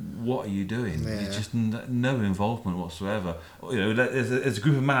 Seriously, what are you doing? Yeah. It's just no involvement whatsoever. There's a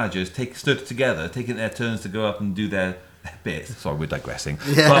group of managers stood together, taking their turns to go up and do their bits. Sorry, we're digressing.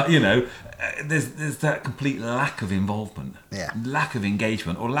 Yeah. But there's that complete lack of involvement, lack of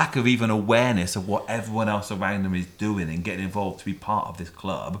engagement, or lack of even awareness of what everyone else around them is doing and getting involved to be part of this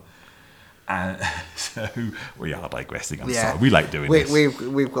club. And so we are digressing. I'm sorry. We like doing this.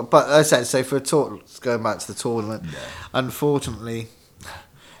 We've got, but as I said, so going back to the tournament, unfortunately,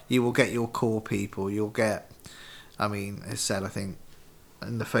 you will get your core people. You'll get, as I said, I think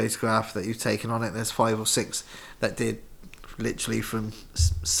in the photograph that you've taken on it, there's 5 or 6 that did literally from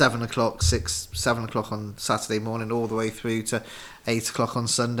 7 o'clock on Saturday morning all the way through to 8 o'clock on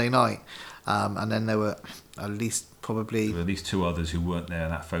Sunday night. And then there were at least 2 others who weren't there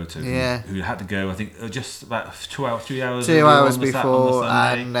in that photo. Who had to go. I think just about 3 hours. 2 hours before,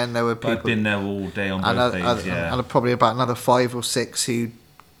 and then there were people. I'd been there all day on both days. And probably about another 5 or 6 who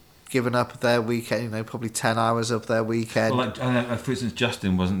given up their weekend, probably 10 hours of their weekend. Well, for instance,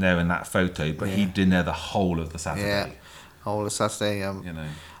 Justin wasn't there in that photo, but he'd been there the whole of the Saturday. Yeah, whole of Saturday. I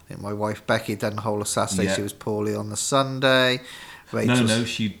think my wife Becky done the whole of Saturday. Yeah. She was poorly on the Sunday. No,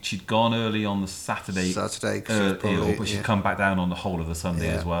 she'd gone early on the Saturday. Saturday, 'cause she was poorly, ill, but she'd come back down on the whole of the Sunday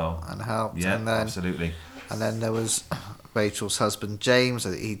as well. And helped. Yeah, and then, absolutely. And then there was Rachel's husband James.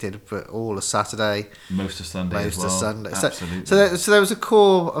 He did all of Saturday. Most of Sunday as well. Most of Sunday. Absolutely. So there was a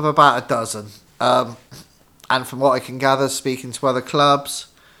core of about a dozen. And from what I can gather, speaking to other clubs,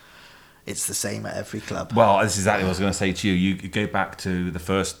 it's the same at every club. Well, this is exactly what I was going to say to you. You go back to the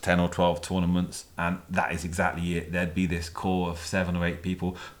first 10 or 12 tournaments, and that is exactly it. There'd be this core of 7 or 8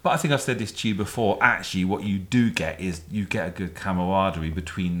 people. But I think I've said this to you before. Actually, what you do get is you get a good camaraderie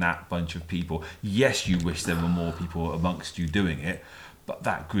between that bunch of people. Yes, you wish there were more people amongst you doing it, but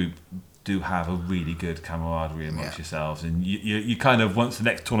that group do have a really good camaraderie amongst yourselves. And you kind of, once the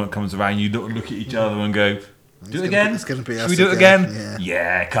next tournament comes around, you look at each other and go, do it again? It's going to be us. Should we do it again?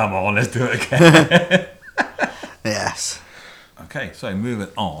 Yeah, come on, let's do it again. Yes. Okay, so moving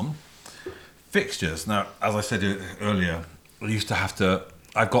on. Fixtures. Now, as I said earlier,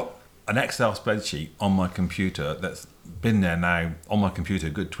 I've got an Excel spreadsheet on my computer that's been there now on my computer a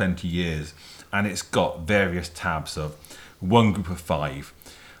good 20 years. And it's got various tabs of one group of 5,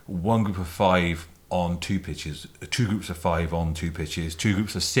 one group of 5 on 2 pitches, 2 groups of 5 on 2 pitches, 2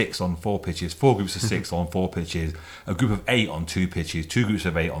 groups of 6 on 4 pitches, 4 groups of 6 on 4 pitches, a group of 8 on 2 pitches, 2 groups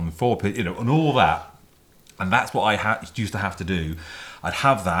of 8 on 4 pitches, and all that. And that's what I used to have to do. I'd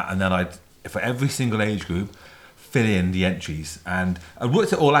have that, and then for every single age group, fill in the entries. And I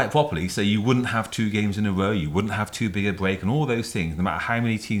worked it all out properly, so you wouldn't have 2 games in a row, you wouldn't have too big a break, and all those things, no matter how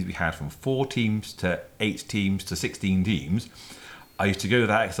many teams we had, from 4 teams to 8 teams to 16 teams. I used to go to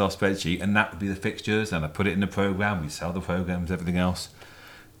that Excel spreadsheet, and that would be the fixtures, and I put it in the program. We sell the programs, everything else.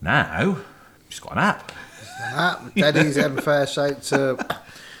 Now, just got an app. Dead easy and fair shout to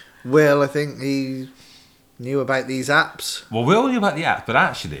Will. I think he knew about these apps. Well, Will knew about the app, but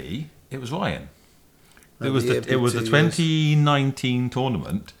actually, it was Ryan. It was the 2019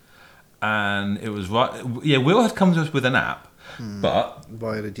 tournament, and it was Will had come to us with an app. But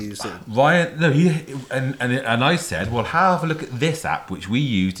Ryan had used it. Ryan, no, and I said, well, have a look at this app which we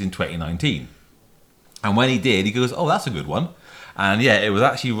used in 2019. And when he did, he goes, oh, that's a good one. And yeah, it was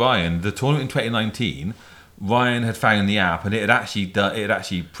actually Ryan. The tournament in 2019, Ryan had found the app, and it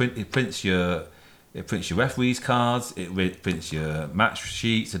prints your referees cards, it prints your match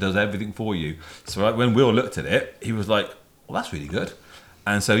sheets, it does everything for you. So when Will looked at it, he was like, well, that's really good.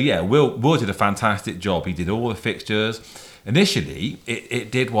 And so yeah, Will did a fantastic job. He did all the fixtures. Initially,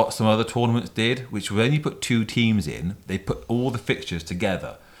 it did what some other tournaments did, which when you put 2 teams in, they put all the fixtures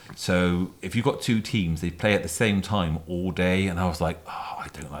together. So if you've got 2 teams, they play at the same time all day, and I was like, oh, I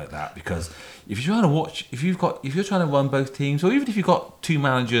don't like that, because if you're trying to run both teams, or even if you've got 2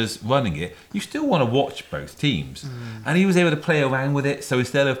 managers running it, you still want to watch both teams. And he was able to play around with it, so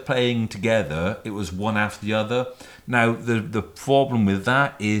instead of playing together, it was one after the other. Now the problem with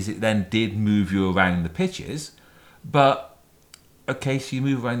that is it then did move you around the pitches, but okay, so you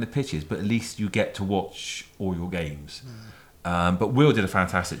move around the pitches, but at least you get to watch all your games. But Will did a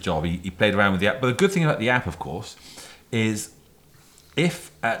fantastic job. He played around with the app. But the good thing about the app, of course, is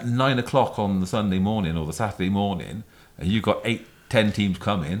if at 9 o'clock on the Sunday morning or the Saturday morning, and you've got 8-10 teams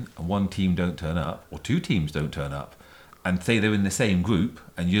coming, and 1 team don't turn up, or 2 teams don't turn up, and say they're in the same group,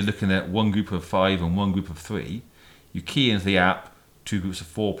 and you're looking at 1 group of 5 and 1 group of 3, you key into the app, 2 groups of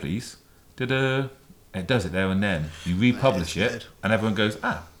 4, please. Ta-da! It does it there and then. You republish it, and everyone goes,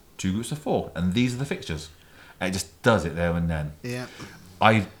 2 groups of 4, and these are the fixtures. And it just does it there and then. Yeah.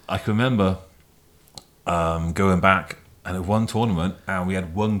 I can remember going back and at one tournament, and we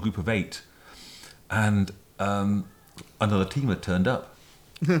had 1 group of 8, and another team had turned up,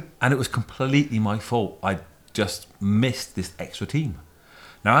 and it was completely my fault. I just missed this extra team.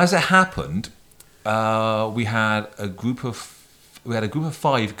 Now, as it happened, we had a group of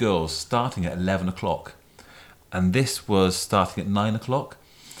 5 girls starting at 11 o'clock, and this was starting at 9 o'clock.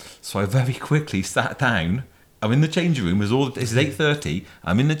 So I very quickly sat down. I'm in the changing room. This is 8:30.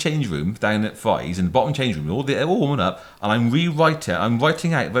 I'm in the change room down at Fry's, in the bottom change room. They're all warming up, and I'm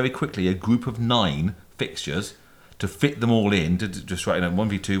writing out very quickly a group of 9 fixtures to fit them all in. To just write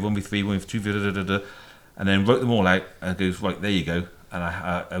 1v2, 1v3, 1v2, and then wrote them all out. And it goes, right, there you go.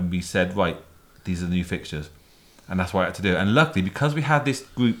 And we said, right, these are the new fixtures. And that's what I had to do. And luckily, because we had this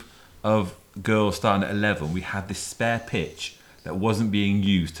group of girls starting at 11, we had this spare pitch that wasn't being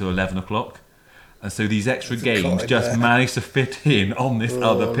used till 11 o'clock. And so these extra games just managed to fit in on this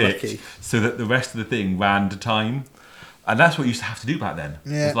other pitch, lucky. So that the rest of the thing ran to time. And that's what you used to have to do back then.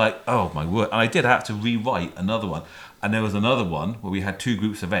 Yeah. It's like, oh my word. And I did have to rewrite another one. And there was another one where we had 2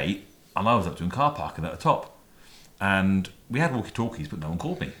 groups of 8, and I was up doing car parking at the top. And we had walkie-talkies, but no one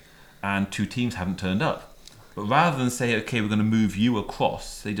called me. And 2 teams hadn't turned up. But rather than say, okay, we're going to move you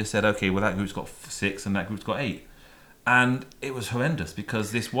across, they just said, okay, well, that group's got 6 and that group's got 8. And it was horrendous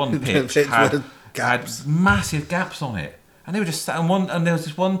because this one pitch had massive gaps on it. And they were just sat on one, and there was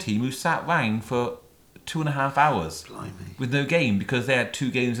this one team who sat round for 2.5 hours with no game because they had 2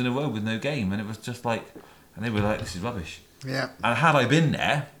 games in a row with no game. And it was just like, and they were like, this is rubbish. Yeah. And had I been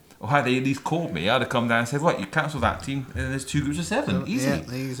there, or had they at least called me, I'd have come down and said, right, you cancel that team, and there's 2 groups of 7. Easy.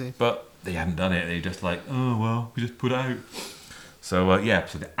 Yeah, easy. But they hadn't done it. They were just like, oh, well, we just put it out. So, yeah,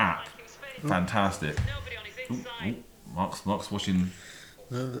 so the app, fantastic. Ooh, Mark's watching.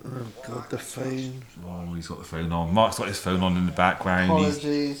 Oh, God, the phone. Oh, he's got the phone on. Mark's got his phone on in the background.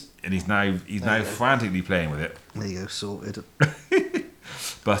 Apologies. He's now frantically playing with it. There you go, sorted.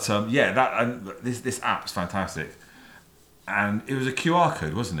 But yeah, this app's fantastic, and it was a QR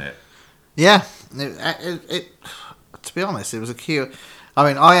code, wasn't it? Yeah, it to be honest, it was a QR. I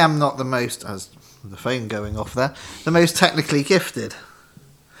mean, I am not the most, as the phone going off there, the most technically gifted.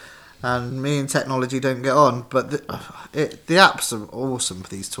 And me and technology don't get on, but the apps are awesome for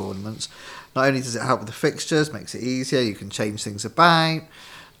these tournaments. Not only does it help with the fixtures, makes it easier, you can change things about.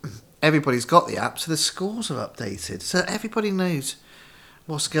 Everybody's got the app, so the scores are updated. So everybody knows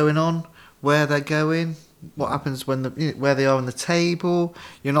what's going on, where they're going, what happens when where they are on the table.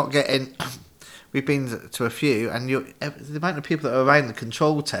 You're not getting... We've been to a few, and the amount of people that are around the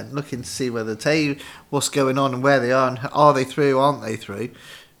control tent looking to see where the table, what's going on and where they are, and are they through, aren't they through.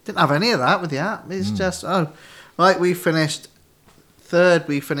 Didn't have any of that with the app. It's just, right, we finished 3rd,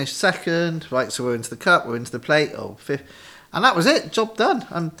 we finished 2nd, right, so we're into the cup, we're into the plate, 5th, and that was it, job done.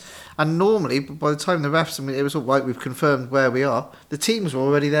 And normally, by the time the refs, it was all right, we've confirmed where we are, the teams were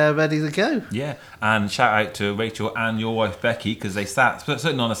already there, ready to go. Yeah, and shout out to Rachel and your wife Becky, because they sat,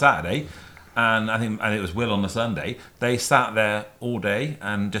 certainly on a Saturday, and it was Will on the Sunday, they sat there all day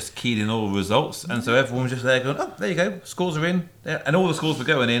and just keyed in all the results, and so everyone was just there going, oh, there you go, scores are in, and all the scores were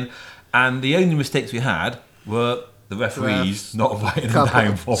going in, and the only mistakes we had were the referees not writing them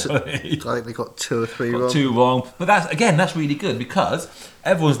down properly. I think they got 2 or 3 wrong. 2 wrong, but that's really good because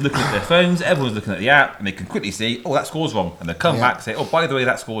everyone's looking at their phones, everyone's looking at the app, and they can quickly see, oh, that score's wrong, and they come back and say, oh, by the way,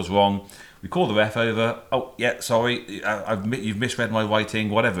 that score's wrong. We call the ref over, oh, yeah, sorry, you've misread my writing,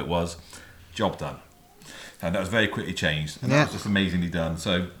 whatever it was. Job done. And that was very quickly changed. And that was just amazingly done.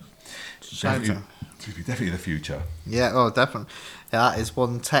 So, definitely the future. Yeah, oh, definitely. Yeah, that is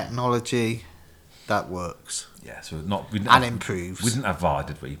one technology that works. Yeah, so improves. We didn't have VAR,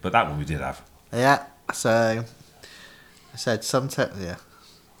 did we? But that one we did have. Yeah, so I said yeah.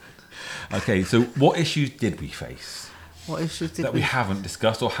 Okay, so what issues did we face? What issues did that we haven't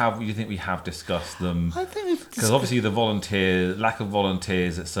discussed, or do you think we have discussed them? I think we've because obviously the lack of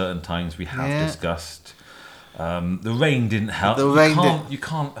volunteers at certain times we have discussed. The rain didn't help. You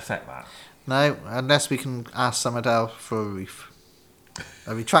can't affect that. No, unless we can ask Summerdale for a roof,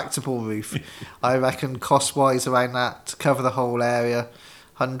 a retractable roof. I reckon cost-wise around that to cover the whole area,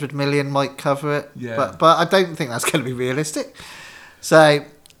 100 million might cover it. Yeah. But I don't think that's going to be realistic. So.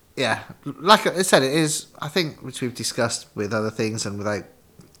 Yeah, like I said, it is, I think, which we've discussed with other things and without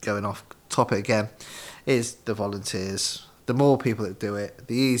going off topic again, is the volunteers. The more people that do it,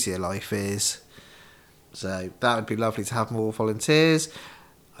 the easier life is. So that would be lovely to have more volunteers.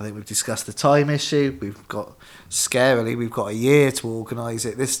 I think we've discussed the time issue. We've got a year to organise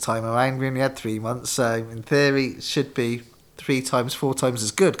it this time around. We only had 3 months, so in theory it should be 3 times, 4 times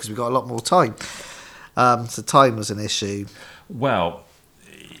as good because we've got a lot more time. So time was an issue. Well,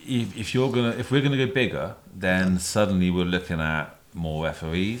 if we're gonna go bigger, then suddenly we're looking at more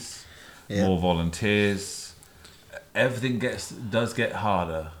referees, more volunteers. Everything does get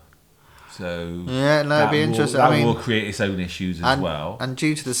harder. So it'd be interesting. That will create its own issues as well. And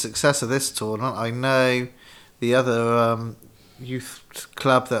due to the success of this tournament, I know the other youth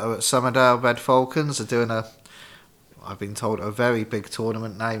club that are at Summerdale, Red Falcons, are doing I've been told, a very big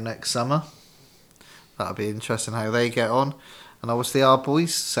tournament now next summer. That'll be interesting how they get on. And obviously our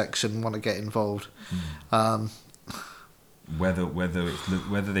boys section want to get involved. Whether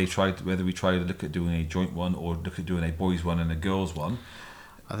we try to look at doing a joint one or look at doing a boys one and a girls one.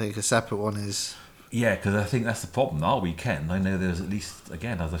 I think a separate one is. Yeah, because I think that's the problem. Our weekend, I know there's at least,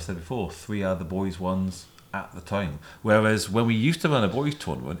 again, as I said before, 3 other boys ones at the time. Whereas when we used to run a boys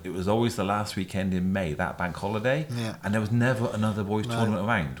tournament, it was always the last weekend in May, that bank holiday, and there was never another boys tournament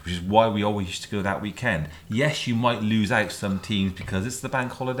around, which is why we always used to go that weekend. Yes, you might lose out some teams because it's the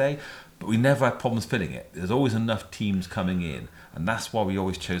bank holiday, but we never had problems filling it. There's always enough teams coming in, and that's why we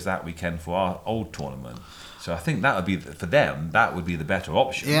always chose that weekend for our old tournament. So I think that would be, for them, that would be the better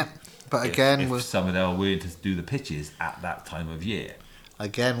option. Yeah, but again, if Somerdale were to do the pitches at that time of year.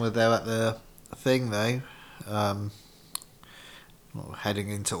 Again, we're there at the thing though. Heading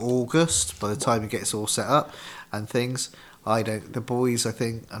into August, by the time it gets all set up and things, the boys, I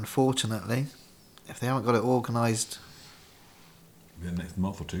think, unfortunately, if they haven't got it organised, The next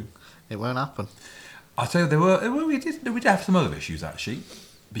month or two. it won't happen. I'll tell you, we did have some other issues actually.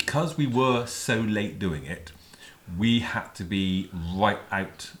 Because we were so late doing it, we had to be right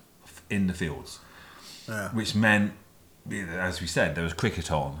out in the fields. Yeah. Which meant, as we said, there was cricket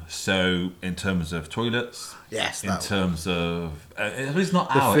on. So in terms of toilets, Yes, in terms of... it's not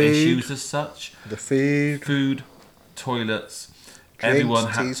The our food. issues as such. The food, Toilets, Drinks, everyone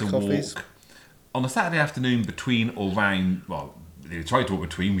had teas, to coffees. walk. On a Saturday afternoon between or round... Well, they tried to walk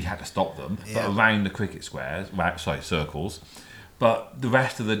between, we had to stop them. Yeah. But around the cricket squares, circles... But the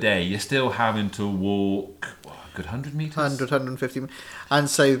rest of the day, you're still having to walk a good 100 metres? 100, 150. And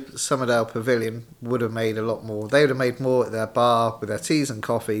so Somerdale Pavilion would have made a lot more. They would have made more at their bar with their teas and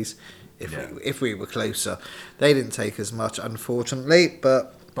coffees if we were closer. They didn't take as much, unfortunately,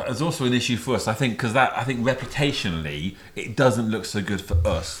 but there's also an issue for us, I think, because I think reputationally, it doesn't look so good for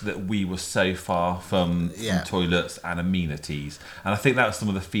us that we were so far from toilets and amenities. And I think that was some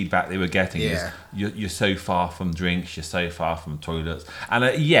of the feedback they were getting is you're so far from drinks, you're so far from toilets. And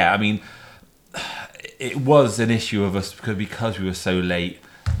I mean, it was an issue of us because we were so late,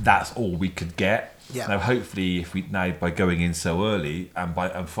 that's all we could get. Yeah. Now, hopefully, by going in so early and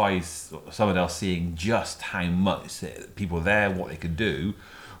Somerdale seeing just how much people there, what they can do,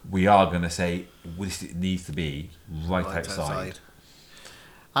 we are going to say it needs to be right outside.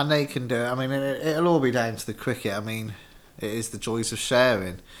 And they can do it. I mean, it'll all be down to the cricket. I mean, it is the joys of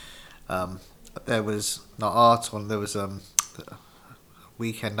sharing. There was, not our tournament, there was a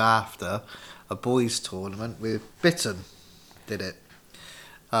weekend after, a boys' tournament with Bitton did it.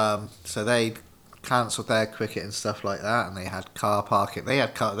 So they cancelled their cricket and stuff like that, and they had car parking. They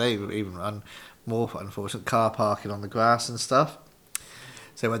even run more, unfortunate, car parking on the grass and stuff.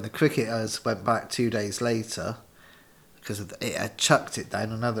 So when the cricketers went back 2 days later, because it had chucked it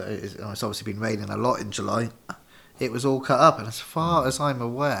down, it's obviously been raining a lot in July, it was all cut up. And as far as I'm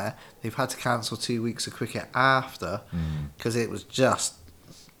aware, they've had to cancel 2 weeks of cricket after because it was just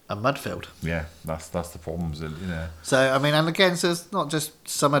a mudfield. Yeah, that's the problems, So, I mean, and again, so it's not just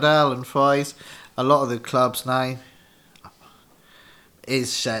Somerdale and Fries. A lot of the clubs now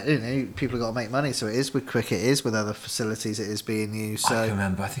is people have got to make money, so it is with cricket, it is with other facilities, it is being used. So I can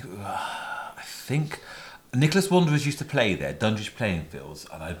remember, I think Nicholas Wanderers used to play there, Dundridge Playing Fields,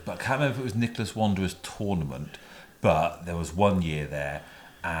 and I can't remember if it was Nicholas Wanderers tournament, but there was 1 year there,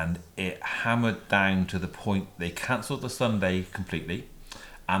 and it hammered down to the point they cancelled the Sunday completely,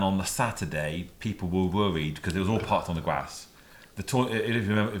 and on the Saturday people were worried because it was all parked on the grass. If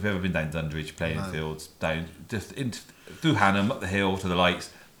you've ever been down Dundridge Playing Fields, down just through Hannam, up the hill to the lights,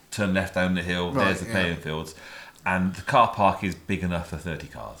 turn left down the hill, there's the playing fields, and the car park is big enough for 30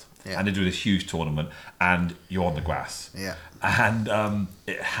 cars. And they do this huge tournament, and you're on the grass. And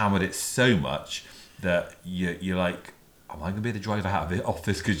it hammered it so much that you're like, am I going to be able to drive out of the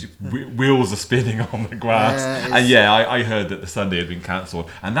office because wheels are spinning on the grass? I heard that the Sunday had been cancelled,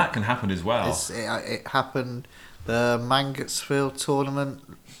 and that can happen as well. It happened. The Mangotsfield tournament,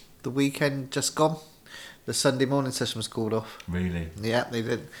 the weekend just gone. The Sunday morning session was called off. Really? Yeah, they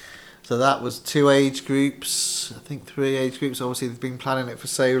did. So that was 2 age groups, I think 3 age groups. Obviously, they've been planning it for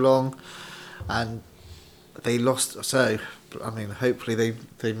so long, and they lost. So, I mean, hopefully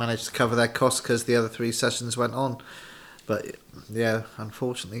they managed to cover their costs because the other 3 sessions went on. But yeah,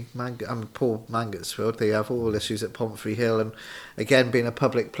 unfortunately, poor Mangotsfield, they have all issues at Pomfrey Hill, and again, being a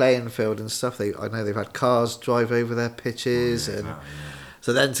public playing field and stuff, I know they've had cars drive over their pitches,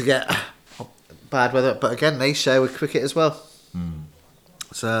 so then to get bad weather, but again, they share with cricket as well.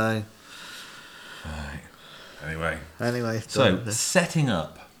 So, anyway, so setting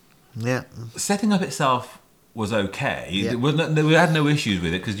up itself was okay. Yeah. We had no issues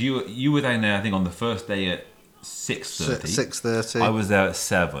with it because you were down there, I think, on the first day at 6:30. 6:30. I was there at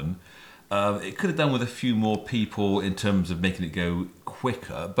 7. It could have done with a few more people in terms of making it go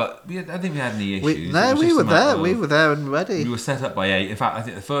quicker, but I don't think we had any issues. We were there. We were there and ready. We were set up by 8. In fact, I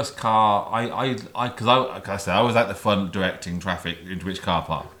think the first car, because I was at the front directing traffic into which car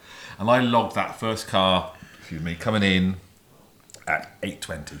park, and I logged that first car, coming in at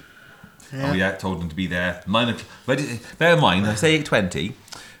 8:20. And we told them to be there 9 o'clock. Bear in mind, I say 8:20.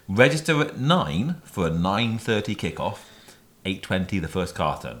 Register at 9 for a 9:30 kickoff. 8:20 the first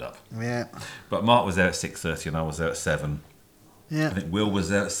car turned up. Yeah. But Mark was there at 6:30 and I was there at 7. Yeah. I think Will was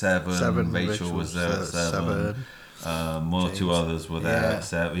there at 7. Rachel Rachel was there at 7. One or two James. others were there at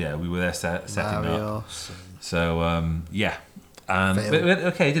 7. Yeah, we were there setting up. Marios. So yeah, and Phil. but it went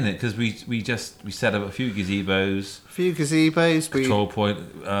okay, didn't it? Because we set up a few gazebos, A few gazebos. control point.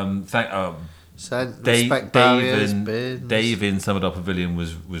 Sent Dave, respect barriers, Dave, bins. Dave in Summit Up Pavilion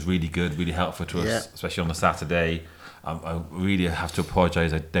was really good, really helpful to us, Yeah. especially on the Saturday. I really have to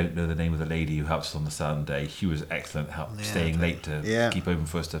apologise. I don't know the name of the lady who helped us on the Sunday. She was excellent, staying late to keep open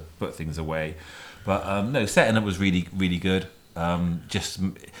for us to put things away. But no, setting up was really good. Just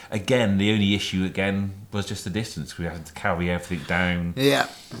again, the only issue was just the distance. We had to carry everything down. Yeah,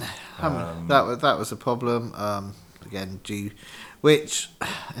 that was a problem. Again, which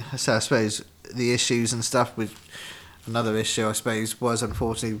so I suppose the issues and stuff with another issue I suppose was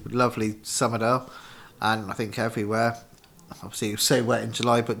unfortunately lovely Summerdale, and I think everywhere. Obviously, it was so wet in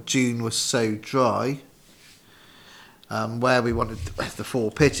July, but June was so dry. Where we wanted the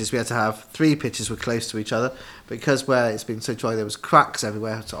 4 pitches, we had to have 3 pitches were close to each other, because where it's been so dry, there was cracks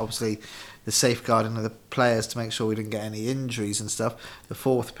everywhere. So obviously, the safeguarding of the players to make sure we didn't get any injuries and stuff. The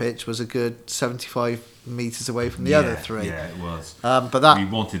 4th pitch was a good 75 metres away from the other 3. Yeah, it was. But we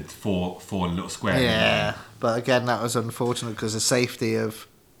wanted four little squares. yeah, but again, that was unfortunate because the safety of.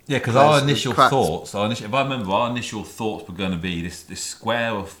 Yeah, because players our with initial cracks. thoughts, if I remember, our initial thoughts were going to be this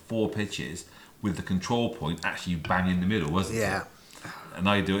square of 4 pitches with the control point actually bang in the middle, wasn't it? Yeah. And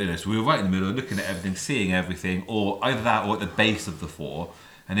I do it. So we were right in the middle, looking at everything, seeing everything, or either that or at the base of the 4.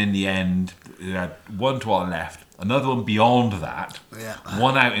 And in the end, we had one to our left, another one beyond that,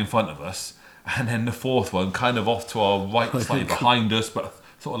 one out in front of us, and then the 4th one kind of off to our right, slightly behind us, but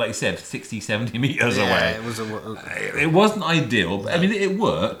sort of like you said, 60, 70 metres away. It wasn't ideal, but I mean, it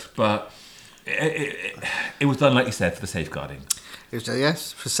worked, but it was done, like you said, for the safeguarding. It was,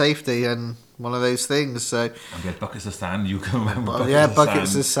 yes, for safety and one of those things. So And we had buckets of sand. You can remember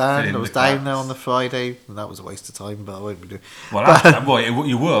buckets of sand. filling I was the down cracks. there on the Friday, and that was a waste of time. But I won't be doing. Well,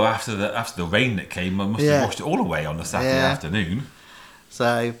 you were after the rain that came. I must have Yeah. washed it all away on the Saturday Yeah. afternoon.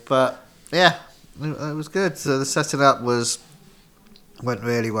 So, but yeah, it was good. So the setting up went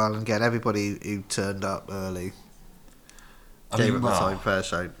really well, and again, everybody who turned up early gave it the time fair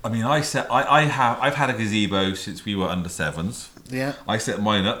show. I mean, I've had a gazebo since we were under 7s. Yeah. I set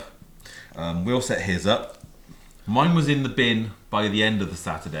mine up. Will set his up. Mine was in the bin by the end of the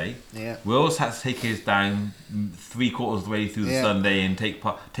Saturday. Yeah. Will's had to take his down 3/4 of the way through the Sunday and take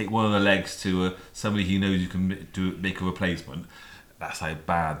one of the legs to somebody he knows who can make a replacement. That's how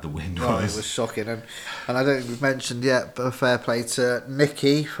bad the wind was. Oh, it was shocking, and I don't think we've mentioned yet, but a fair play to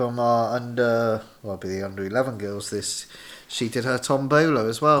Nikki from our under 11 girls. She did her tombola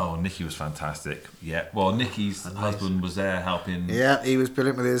as well. Oh, Nikki was fantastic. Yeah. Well, Nikki's husband was there helping. Yeah, he was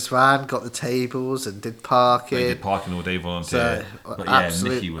brilliant with his van, got the tables and did parking. They did parking all day volunteer. So, but yeah,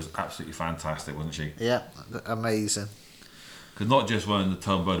 Nikki was absolutely fantastic, wasn't she? Yeah, amazing. Because not just running the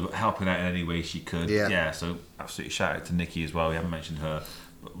tombola, but helping out in any way she could. Yeah. So absolutely shout out to Nikki as well. We haven't mentioned her.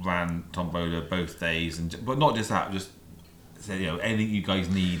 But ran tombola both days, but not just that. Just anything you guys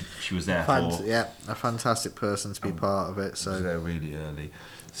need, she was there for. Yeah, a fantastic person to be part of it. She was So there really early.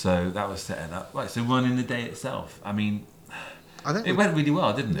 So that was setting up. Right. So running the day itself. I mean, I think it went really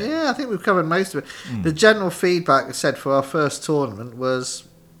well, didn't it? Yeah, I think we've covered most of it. The general feedback I said for our first tournament was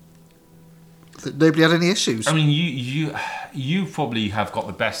that nobody had any issues. I mean, you probably have got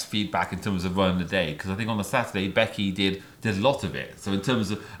the best feedback in terms of running the day, because I think on the Saturday Becky did a lot of it. So in terms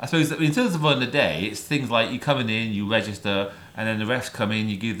of running the day, it's things like you coming in, you register, and then the refs come in,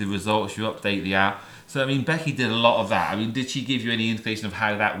 you give the results, you update the app. So I mean, Becky did a lot of that. I mean, did she give you any indication of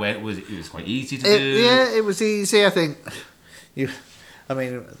how that went? It was quite easy to do? Yeah, it was easy. I think I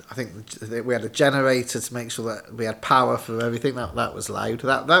think we had a generator to make sure that we had power for everything. That was loud.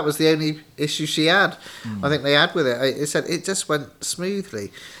 That was the only issue she had. I think they had with it. It said it just went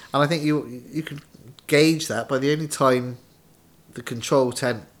smoothly, and I think you can gauge that by the only time the control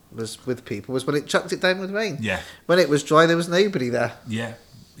tent was with people was when it chucked it down with rain. Yeah. When it was dry, there was nobody there. Yeah.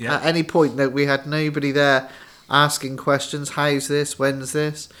 At any point, we had nobody there asking questions. How's this? When's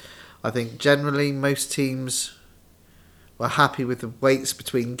this? I think generally most teams were happy with the waits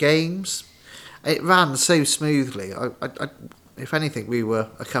between games. It ran so smoothly. If anything, we were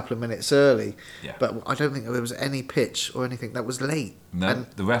a couple of minutes early. Yeah. But I don't think there was any pitch or anything that was late. No,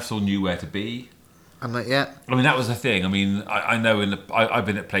 the refs all knew where to be. I'm like, yeah. I mean, that was the thing. I mean, I know I've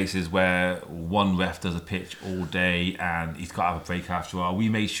been at places where one ref does a pitch all day and he's got to have a break after a while. We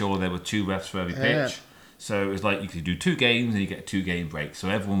made sure there were 2 refs for every pitch. Yeah. So it was like you could do 2 games and you get a 2-game break. So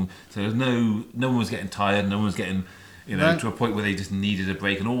there's no one was getting tired, no one was getting you know, No. to a point where they just needed a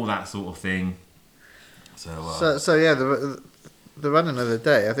break and all that sort of thing. So, So yeah, the running of the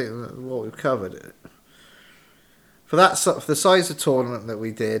day, I think what we've covered for that for the size of tournament that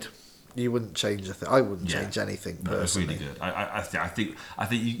we did, you wouldn't change a thing. I wouldn't change anything no, it's personally. really good. I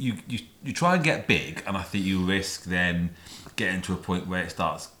think you try and get big, and I think you risk then getting to a point where it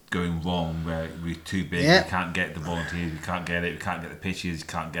starts going wrong, where we're too big, Yeah. we can't get the volunteers, we can't get it, we can't get the pitches, you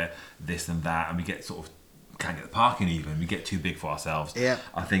can't get this and that, and we get sort of can't get the parking even. We get too big for ourselves. Yeah.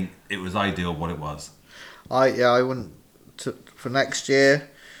 I think it was ideal what it was. I wouldn't for next year.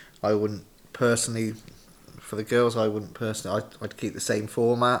 I wouldn't personally for the girls. I wouldn't personally. I'd keep the same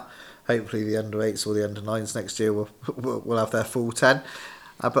format. Hopefully, the under 8s or the under 9s next year will have their full 10.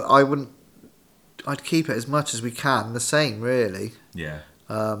 But I wouldn't. I'd keep it as much as we can the same, really. Yeah.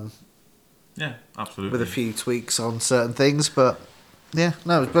 Yeah, absolutely. With a few tweaks on certain things, but yeah,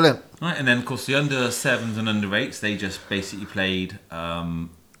 no, it was brilliant. Right, and then of course the under 7s and under 8s, they just basically played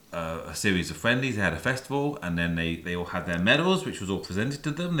a series of friendlies. They had a festival, and then they all had their medals, which was all presented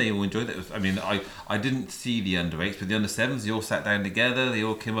to them. They all enjoyed it. I mean, I didn't see the under 8s, but the under 7s, they all sat down together. They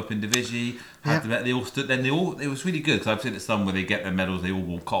all came up in division. They all stood. Then it was really good, because I've seen it some where they get their medals, they all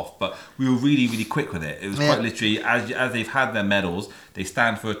walk off. But we were really, really quick with it. It was quite literally as they've had their medals, they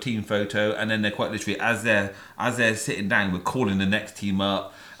stand for a team photo, and then they're quite literally as they're sitting down, we're calling the next team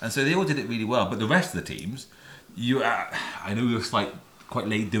up, and so they all did it really well. But the rest of the teams, I know we were quite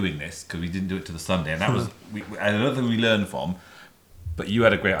late doing this because we didn't do it to the Sunday, and that was another thing we learned from. But you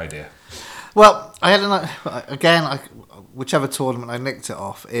had a great idea. Well, I had whichever tournament I nicked it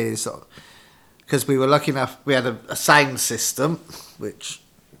off is because we were lucky enough. We had a sound system, which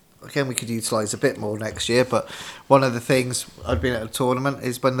again we could utilise a bit more next year. But one of the things I'd been at a tournament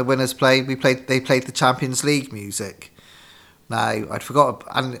is when the winners played, they played the Champions League music. Now I'd forgot,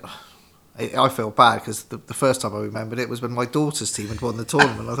 and I feel bad because the first time I remembered it was when my daughter's team had won the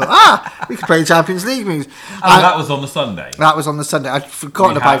tournament. I thought, we could play Champions League music. And that was on the Sunday. That was on the Sunday. I'd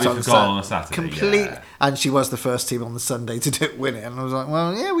forgotten about it on the Saturday. Completely. Yeah. And she was the first team on the Sunday to win it. And I was like,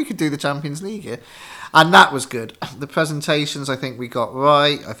 well, yeah, we could do the Champions League here. And that was good. The presentations, I think we got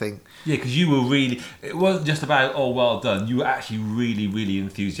right. I think. Yeah, because you were really. It wasn't just about well done. You were actually really, really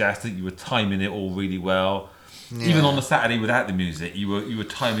enthusiastic. You were timing it all really well. Yeah. Even on the Saturday without the music, you were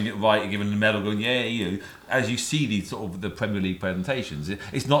timing it right and giving the medal, going, as you see these sort of the Premier League presentations,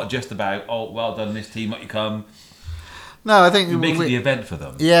 it's not just about well done, this team, up you come. No, I think you make the event for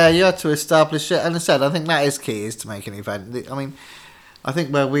them. Yeah, you had to establish it, and I said I think that is key, is to make an event. I mean, I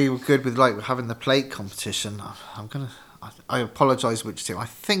think where we were good with having the plate competition. I apologise which team. I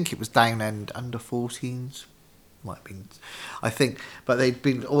think it was Down End under 14s. Might have been, I think, but they'd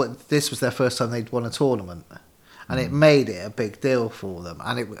been. This was their first time they'd won a tournament. And it made it a big deal for them,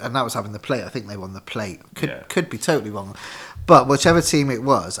 and that was having the plate. I think they won the plate. Could be totally wrong, but whichever team it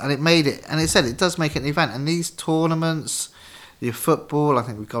was, and it made it. And it said it does make it an event. And these tournaments, your football, I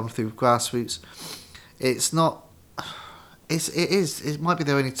think we've gone through grassroots. It's not. It might be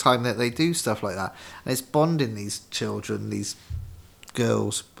the only time that they do stuff like that, and it's bonding these children, these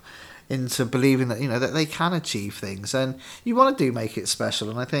girls, into believing that that they can achieve things, and you want to make it special.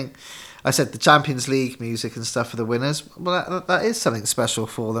 And I think. I said the Champions League music and stuff for the winners. Well, that is something special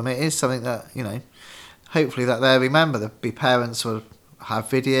for them. It is something that hopefully that they remember. There'll be parents will have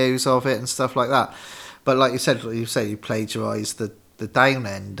videos of it and stuff like that. But like you said, you plagiarised the Down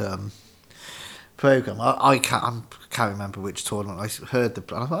End program. I can't remember which tournament I heard I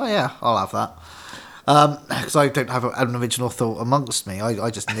thought, oh yeah, I'll have that. Because I don't have an original thought amongst me. I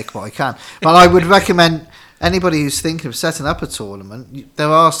just nick what I can. But I would recommend. Anybody who's thinking of setting up a tournament, there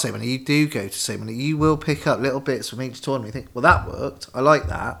are so many. You do go to so many. You will pick up little bits from each tournament. You think, well, that worked. I like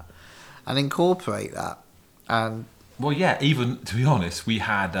that, and incorporate that. And well, yeah. Even to be honest, we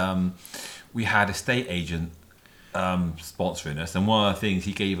had estate agent sponsoring us, and one of the things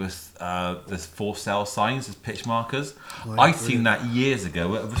he gave us the for sale signs as pitch markers. I'd seen that years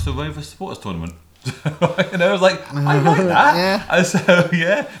ago at a Bristol Rovers supporters tournament. I was like, I like that. Yeah. And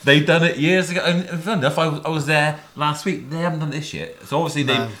so they'd done it years ago. And fun enough, I was there last week. They haven't done this yet. So obviously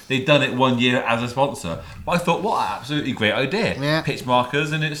they've done it 1 year as a sponsor. But I thought, what an absolutely great idea. Yeah. Pitch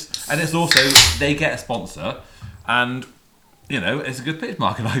markers, and it's also they get a sponsor, and it's a good pitch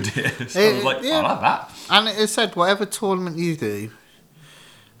marking idea. So I was like, I like that. And it said whatever tournament you do,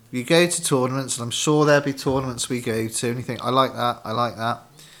 you go to tournaments, and I'm sure there'll be tournaments we go to, and you think, I like that,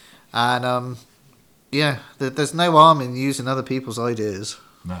 and yeah, there's no harm in using other people's ideas.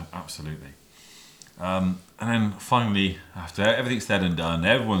 No, absolutely. And then finally, after everything's said and done,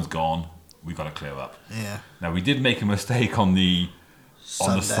 everyone's gone, we've got to clear up. Yeah. Now, we did make a mistake on the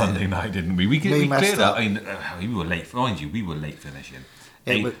on the Sunday night, didn't we? We messed cleared up. up. I mean, we were late. Mind you, we were late finishing.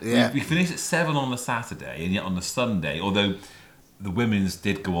 Yeah. We finished at 7 on the Saturday, and yet on the Sunday, although the women's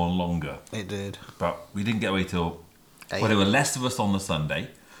did go on longer, It did. but we didn't get away till. Eight. Well, there were less of us on the Sunday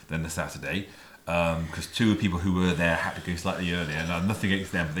than the Saturday, because two people who were there had to go slightly earlier, and nothing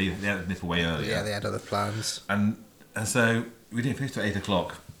against them, but they had to nip away earlier. Yeah, they had other plans. And so we didn't finish till 8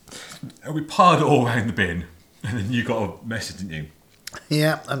 o'clock. And we piled it all around the bin. And then you got a message, didn't you?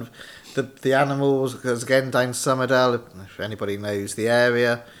 Yeah, and the animals, because again, down Somerdale, if anybody knows the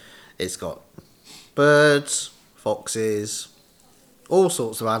area, it's got birds, foxes, all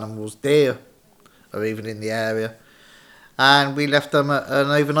sorts of animals, deer are even in the area. And we left them at an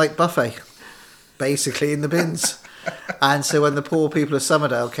overnight buffet, basically in the bins. And so when the poor people of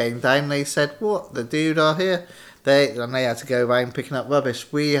Somerdale came down, they said, "What the dude are here?" They had to go around picking up rubbish.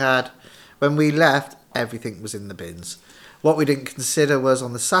 When we left, everything was in the bins. What we didn't consider was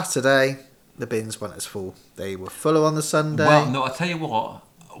on the Saturday, the bins weren't as full. They were fuller on the Sunday. Well, no, I'll tell you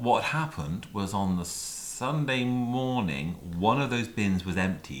what happened was on the Sunday morning, one of those bins was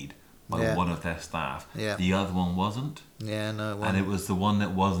emptied by one of their staff. Yeah. The other one wasn't. Yeah, no, it wasn't. And it was the one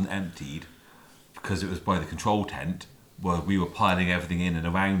that wasn't emptied, because it was by the control tent, where we were piling everything in and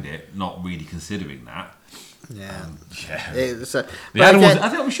around it, not really considering that. Yeah. Yeah. It was, The but animals,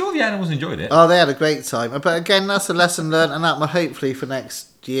 again- I'm sure the animals enjoyed it. Oh, they had a great time. But again, that's a lesson learned, and that will hopefully for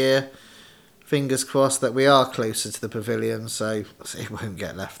next year, fingers crossed that we are closer to the pavilion, so it won't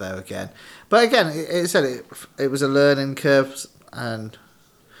get left there again. But again, it was a learning curve, and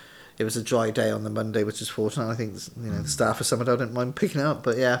it was a dry day on the Monday, which is fortunate. I think the staff of Somerdale didn't mind picking it up,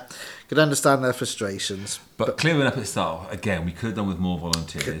 but yeah, could understand their frustrations. But clearing up itself, again, we could have done with more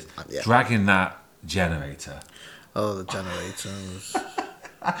volunteers. Yeah. Dragging that generator. Oh, the generators.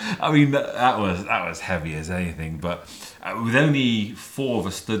 I mean, that was heavy as anything, but with only 4 of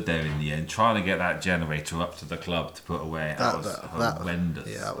us stood there in the end, trying to get that generator up to the club to put away, that was horrendous.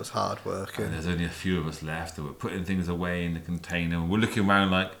 Yeah, that was hard work. And there's only a few of us left, and we're putting things away in the container, and we're looking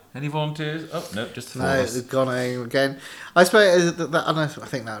around like, any volunteers? Oh, no, just the 4 No, of it's us. gone home again. I suppose I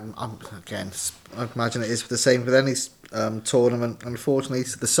think that again, I imagine it is the same with any tournament. Unfortunately,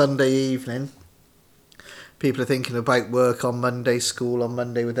 it's the Sunday evening. People are thinking about work on Monday, school on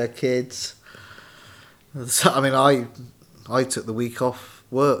Monday with their kids. So, I mean, I took the week off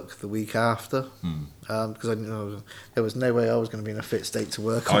work the week after because I knew there was no way I was going to be in a fit state to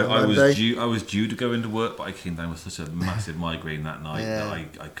work on Monday. I was due to go into work, but I came down with such a massive migraine that night Yeah.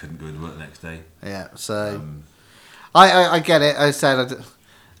 that I couldn't go into work the next day. Yeah, so I get it. I said,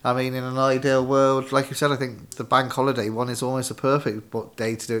 I mean, in an ideal world, like you said, I think the bank holiday one is almost a perfect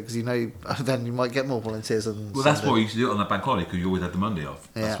day to do it because then you might get more volunteers on Well, that's why we used to do it on that bank holiday, because you always had the Monday off.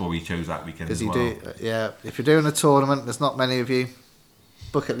 Yeah. That's why we chose that weekend as because well. you do. Yeah, if you're doing a tournament, there's not many of you.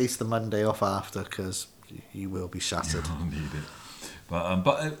 Book at least the Monday off after because you will be shattered. I need it.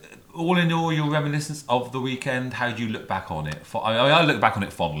 But all in all, your reminiscence of the weekend, how do you look back on it? I look back on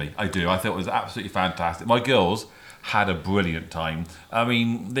it fondly. I do. I thought it was absolutely fantastic. My girls had a brilliant time. I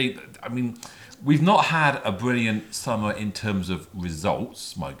mean, we've not had a brilliant summer in terms of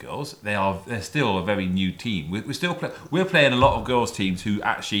results. My girls, they're still a very new team. We're playing a lot of girls teams who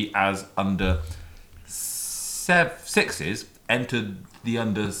actually, as under 6s, entered the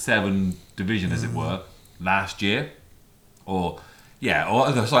under 7 division, as it were, last year, as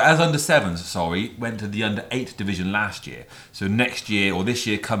under 7s, went to the under 8 division last year. So next year or this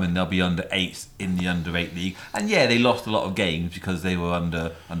year coming, they'll be under 8s in the under 8 league. And yeah, they lost a lot of games because they were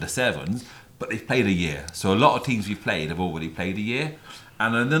under 7s, but they've played a year. So a lot of teams we've played have already played a year,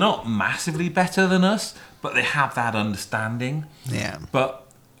 and they're not massively better than us, but they have that understanding. Yeah. But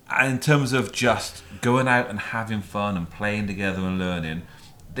in terms of just going out and having fun and playing together and learning,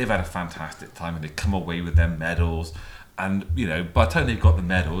 they've had a fantastic time, and they've come away with their medals. And, by the time they've got the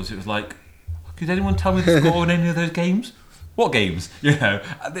medals, it was like, could anyone tell me the score in any of those games? What games? They've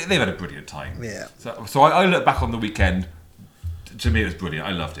had a brilliant time. Yeah. So I look back on the weekend, to me it was brilliant.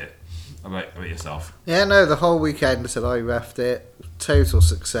 I loved it. How about yourself? Yeah, no, the whole weekend, I said I refed it. Total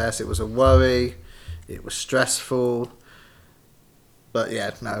success. It was a worry. It was stressful. But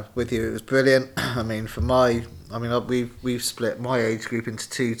yeah, no, with you, it was brilliant. I mean, we've split my age group into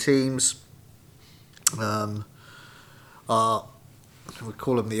 2 teams. We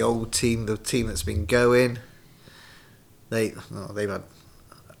call them the old team, the team that's been going. They've had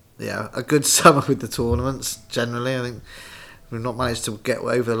a good summer with the tournaments. Generally, I think we've not managed to get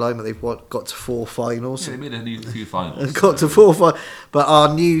over the line, but they've got to 4 finals. Yeah, they made a few finals. Got to 4 finals. But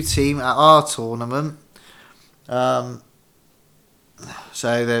our new team at our tournament,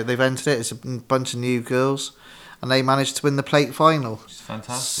 so they've entered it. It's a bunch of new girls, and they managed to win the plate final. Which is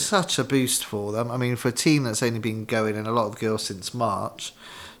fantastic. Such a boost for them. I mean, for a team that's only been going in a lot of girls since March,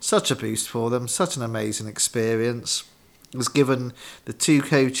 such a boost for them. Such an amazing experience. It was given the two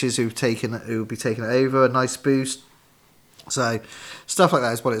coaches who will be taking it over a nice boost. So stuff like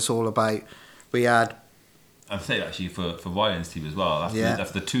that is what it's all about. We had. I'd say actually for Ryan's team as well.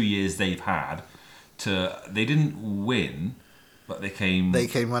 After the 2 years they've had, they didn't win, but they came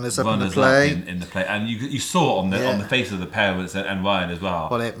runners up in the play. In the play, and you saw on the face of the parents and Ryan as well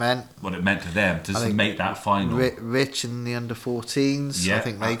what it meant to them to make that final. Rich in the under 14s, yeah, I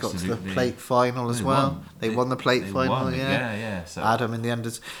think they got to the plate final as They well. They won the plate final. Yeah. So. Adam in the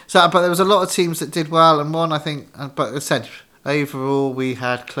unders. So, but there was a lot of teams that did well and won. I think, but as I said, overall we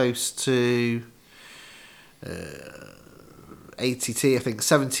had close to 80 I think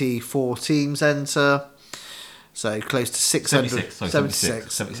 74 teams enter. So close to 600,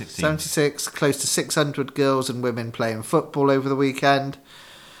 76, close to 600 girls and women playing football over the weekend.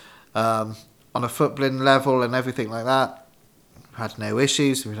 On a footballing level and everything like that, had no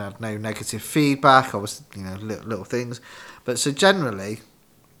issues. We had no negative feedback. Obviously, little things, but so generally,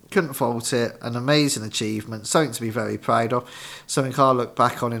 couldn't fault it. An amazing achievement, something to be very proud of. Something I'll look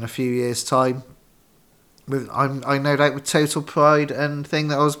back on in a few years' time. I no doubt with total pride and thing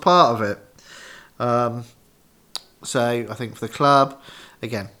that I was part of it. So I think for the club,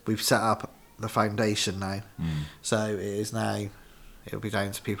 again, we've set up the foundation now. So it'll be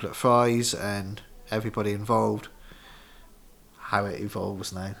down to people at Fry's and everybody involved how it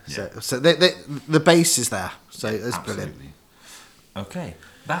evolves now. Yeah. So the base is there. So it's brilliant. Okay,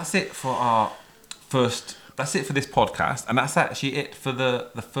 that's it for our first. That's it for this podcast, and that's actually it for the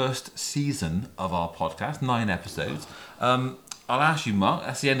first season of our podcast. 9 episodes. I'll ask you, Mark.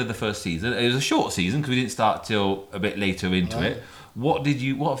 That's the end of the first season. It was a short season because we didn't start till a bit later into it.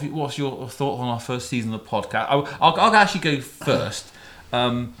 What's your thought on our first season of the podcast? I'll actually go first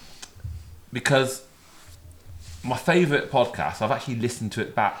because my favourite podcast, I've actually listened to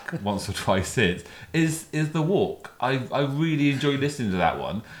it back once or twice since, is The Walk. I really enjoy listening to that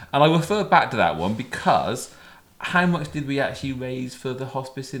one, and I refer back to that one because how much did we actually raise for the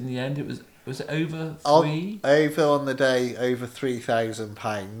hospice in the end? Was it over 3? Over on the day, over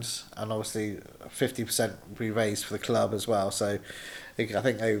 £3,000, and obviously 50% we raised for the club as well. So I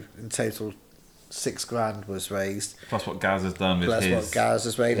think in total £6,000 was raised. Plus what Gaz has done with his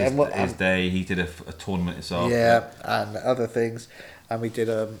day. He did a tournament himself. Yeah, and other things, and we did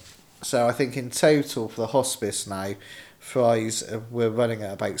so I think in total for the hospice now, Fry's we're running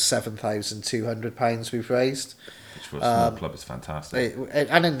at about £7,200 we've raised. Which for a small club is fantastic.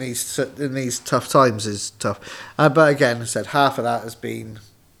 And in these tough times is tough. But again, I said half of that has been,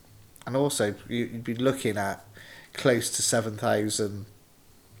 and also you'd be looking at close to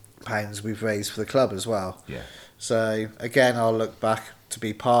 £7,000 we've raised for the club as well. Yeah. So again, I'll look back to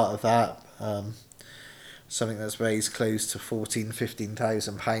be part of that. Something that's raised close to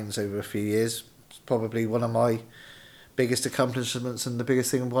 £14,000-15,000 over a few years. It's probably one of my biggest accomplishments and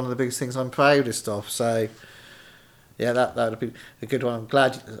one of the biggest things I'm proudest of. So yeah, that would be a good one. I'm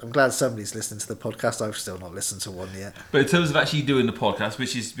glad somebody's listening to the podcast. I've still not listened to one yet. But in terms of actually doing the podcast,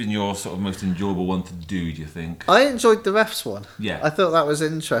 which has been your sort of most enjoyable one to do you think? I enjoyed the refs one. Yeah, I thought that was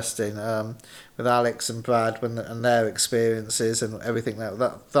interesting with Alex and Brad and their experiences and everything like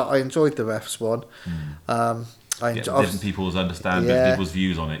that. That I enjoyed the refs one. Different people's understanding, people's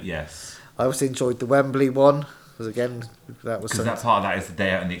views on it. Yes, I also enjoyed the Wembley one. Again, that was because that part of that is the day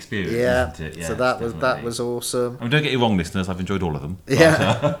out and the experience, isn't it? Yeah, so that was awesome. I mean, don't get you wrong, listeners. I've enjoyed all of them.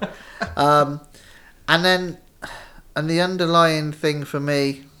 Yeah. And the underlying thing for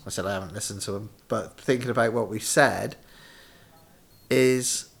me, I said I haven't listened to them, but thinking about what we said,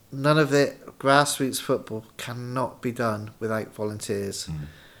 is none of the grassroots football cannot be done without volunteers.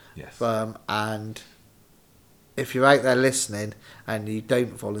 Yes. And if you're out there listening and you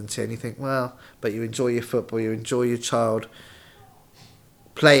don't volunteer and you think, well, but you enjoy your football, you enjoy your child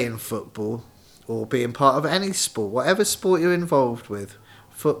playing football or being part of any sport, whatever sport you're involved with,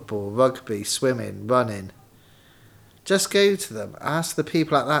 football, rugby, swimming, running, just go to them, ask the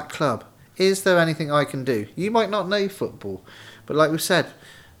people at that club, is there anything I can do? You might not know football, but like we said,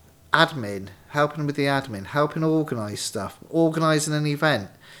 admin, helping with the admin, helping organise stuff, organising an event,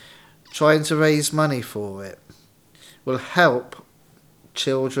 trying to raise money for it, will help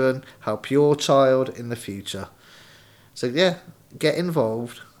children, help your child in the future. So yeah, get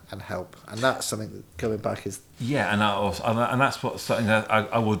involved and help, and that's something that coming back is and that's something that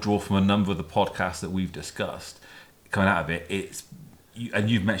I will draw from a number of the podcasts that we've discussed. Coming out of it, it's and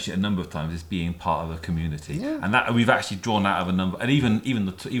you've mentioned it a number of times, is being part of a community, Yeah. and that we've actually drawn out of a number, and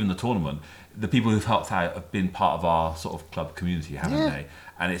even the tournament, the people who've helped out have been part of our sort of club community, haven't Yeah. they?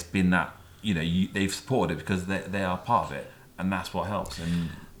 And it's been that, you know, they've supported it because they are part of it, and that's what helps.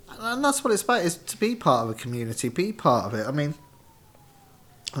 And that's what it's about, is to be part of a community, be part of it. I mean,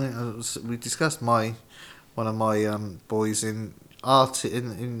 I think we discussed one of my boys in art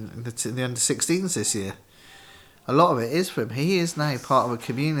in the under 16s this year. A lot of it is for him. He is now part of a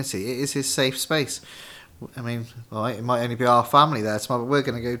community. It is his safe space. I mean, right, it might only be our family there tomorrow, but we're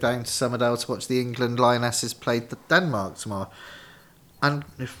going to go down to Somerdale to watch the England Lionesses play Denmark tomorrow. And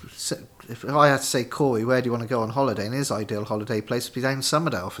if I had to say, Corey, where do you want to go on holiday? And his ideal holiday place would be down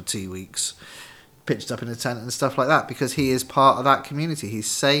Somerdale for 2 weeks, pitched up in a tent and stuff like that, because he is part of that community. He's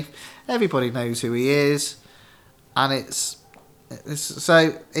safe. Everybody knows who he is, and it's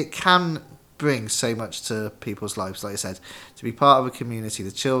so it can bring so much to people's lives. Like I said, to be part of a community,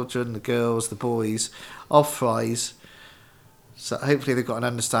 the children, the girls, the boys of Fries. So hopefully they've got an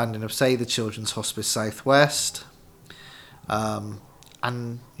understanding of, say, the Children's Hospice Southwest.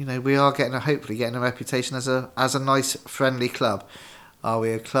 And you know, we are hopefully getting a reputation as a nice, friendly club. Are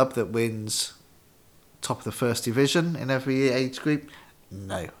we a club that wins top of the first division in every age group?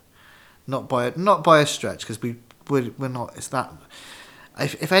 No, not by a stretch, because we're not. It's that.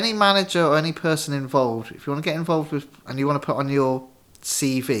 If any manager or any person involved, if you want to get involved with, and you want to put on your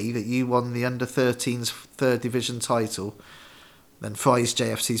CV that you won the under 13's third division title, then Fries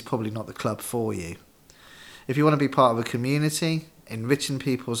JFC is probably not the club for you. If you want to be part of a community, enriching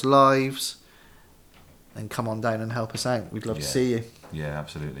people's lives, then come on down and help us out. We'd love to see you. Yeah,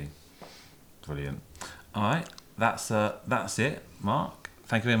 absolutely. Brilliant. All right, that's it, Mark.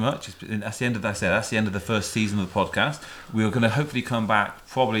 Thank you very much. That's the end of the first season of the podcast. We are going to hopefully come back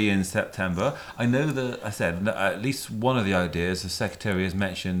probably in September. I know that at least one of the ideas the secretary has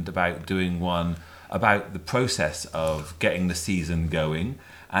mentioned about doing one about the process of getting the season going,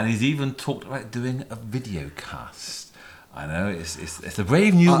 and he's even talked about doing a video cast. I know it's a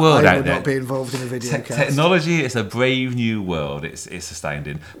brave new world out there. I would not be involved in a video cast. Technology is a brave new world. It's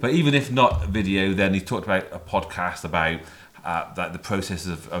astounding. But even if not video, then he talked about a podcast about the process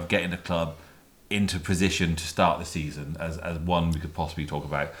of getting the club into position to start the season as one we could possibly talk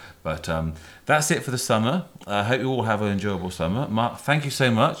about. But that's it for the summer. I hope you all have an enjoyable summer. Mark, thank you so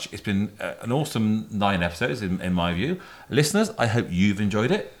much. It's been an awesome 9 episodes in my view. Listeners, I hope you've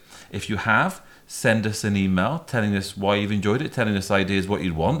enjoyed it. If you have, send us an email telling us why you've enjoyed it, telling us ideas what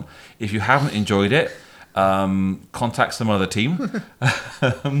you'd want. If you haven't enjoyed it, contact some other team.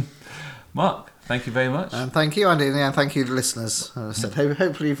 Mark, thank you very much. And thank you, Andy, and thank you, listeners. As I said,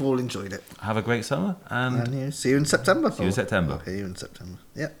 hopefully you've all enjoyed it. Have a great summer, and see you in September. See you in September. Okay, you in September.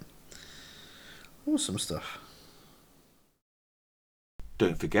 Yep. Awesome stuff.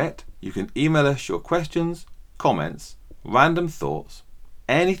 Don't forget, you can email us your questions, comments, random thoughts,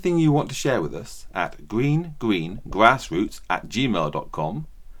 anything you want to share with us at greengrassroots@gmail.com.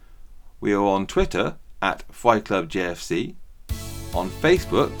 We are on Twitter at Fry Club JFC, on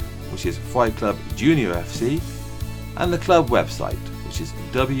Facebook, which is Fry Club Junior FC, and the club website, which is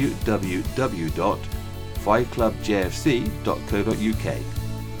www.fryclubjfc.co.uk.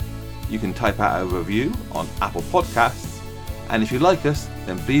 You can type out a review on Apple Podcasts, and if you like us,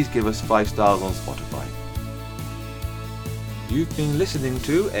 then please give us 5 stars on Spotify. You've been listening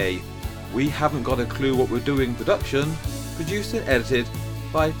to a We Haven't Got a Clue What We're Doing production, produced and edited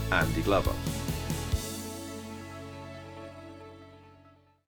by Andy Glover.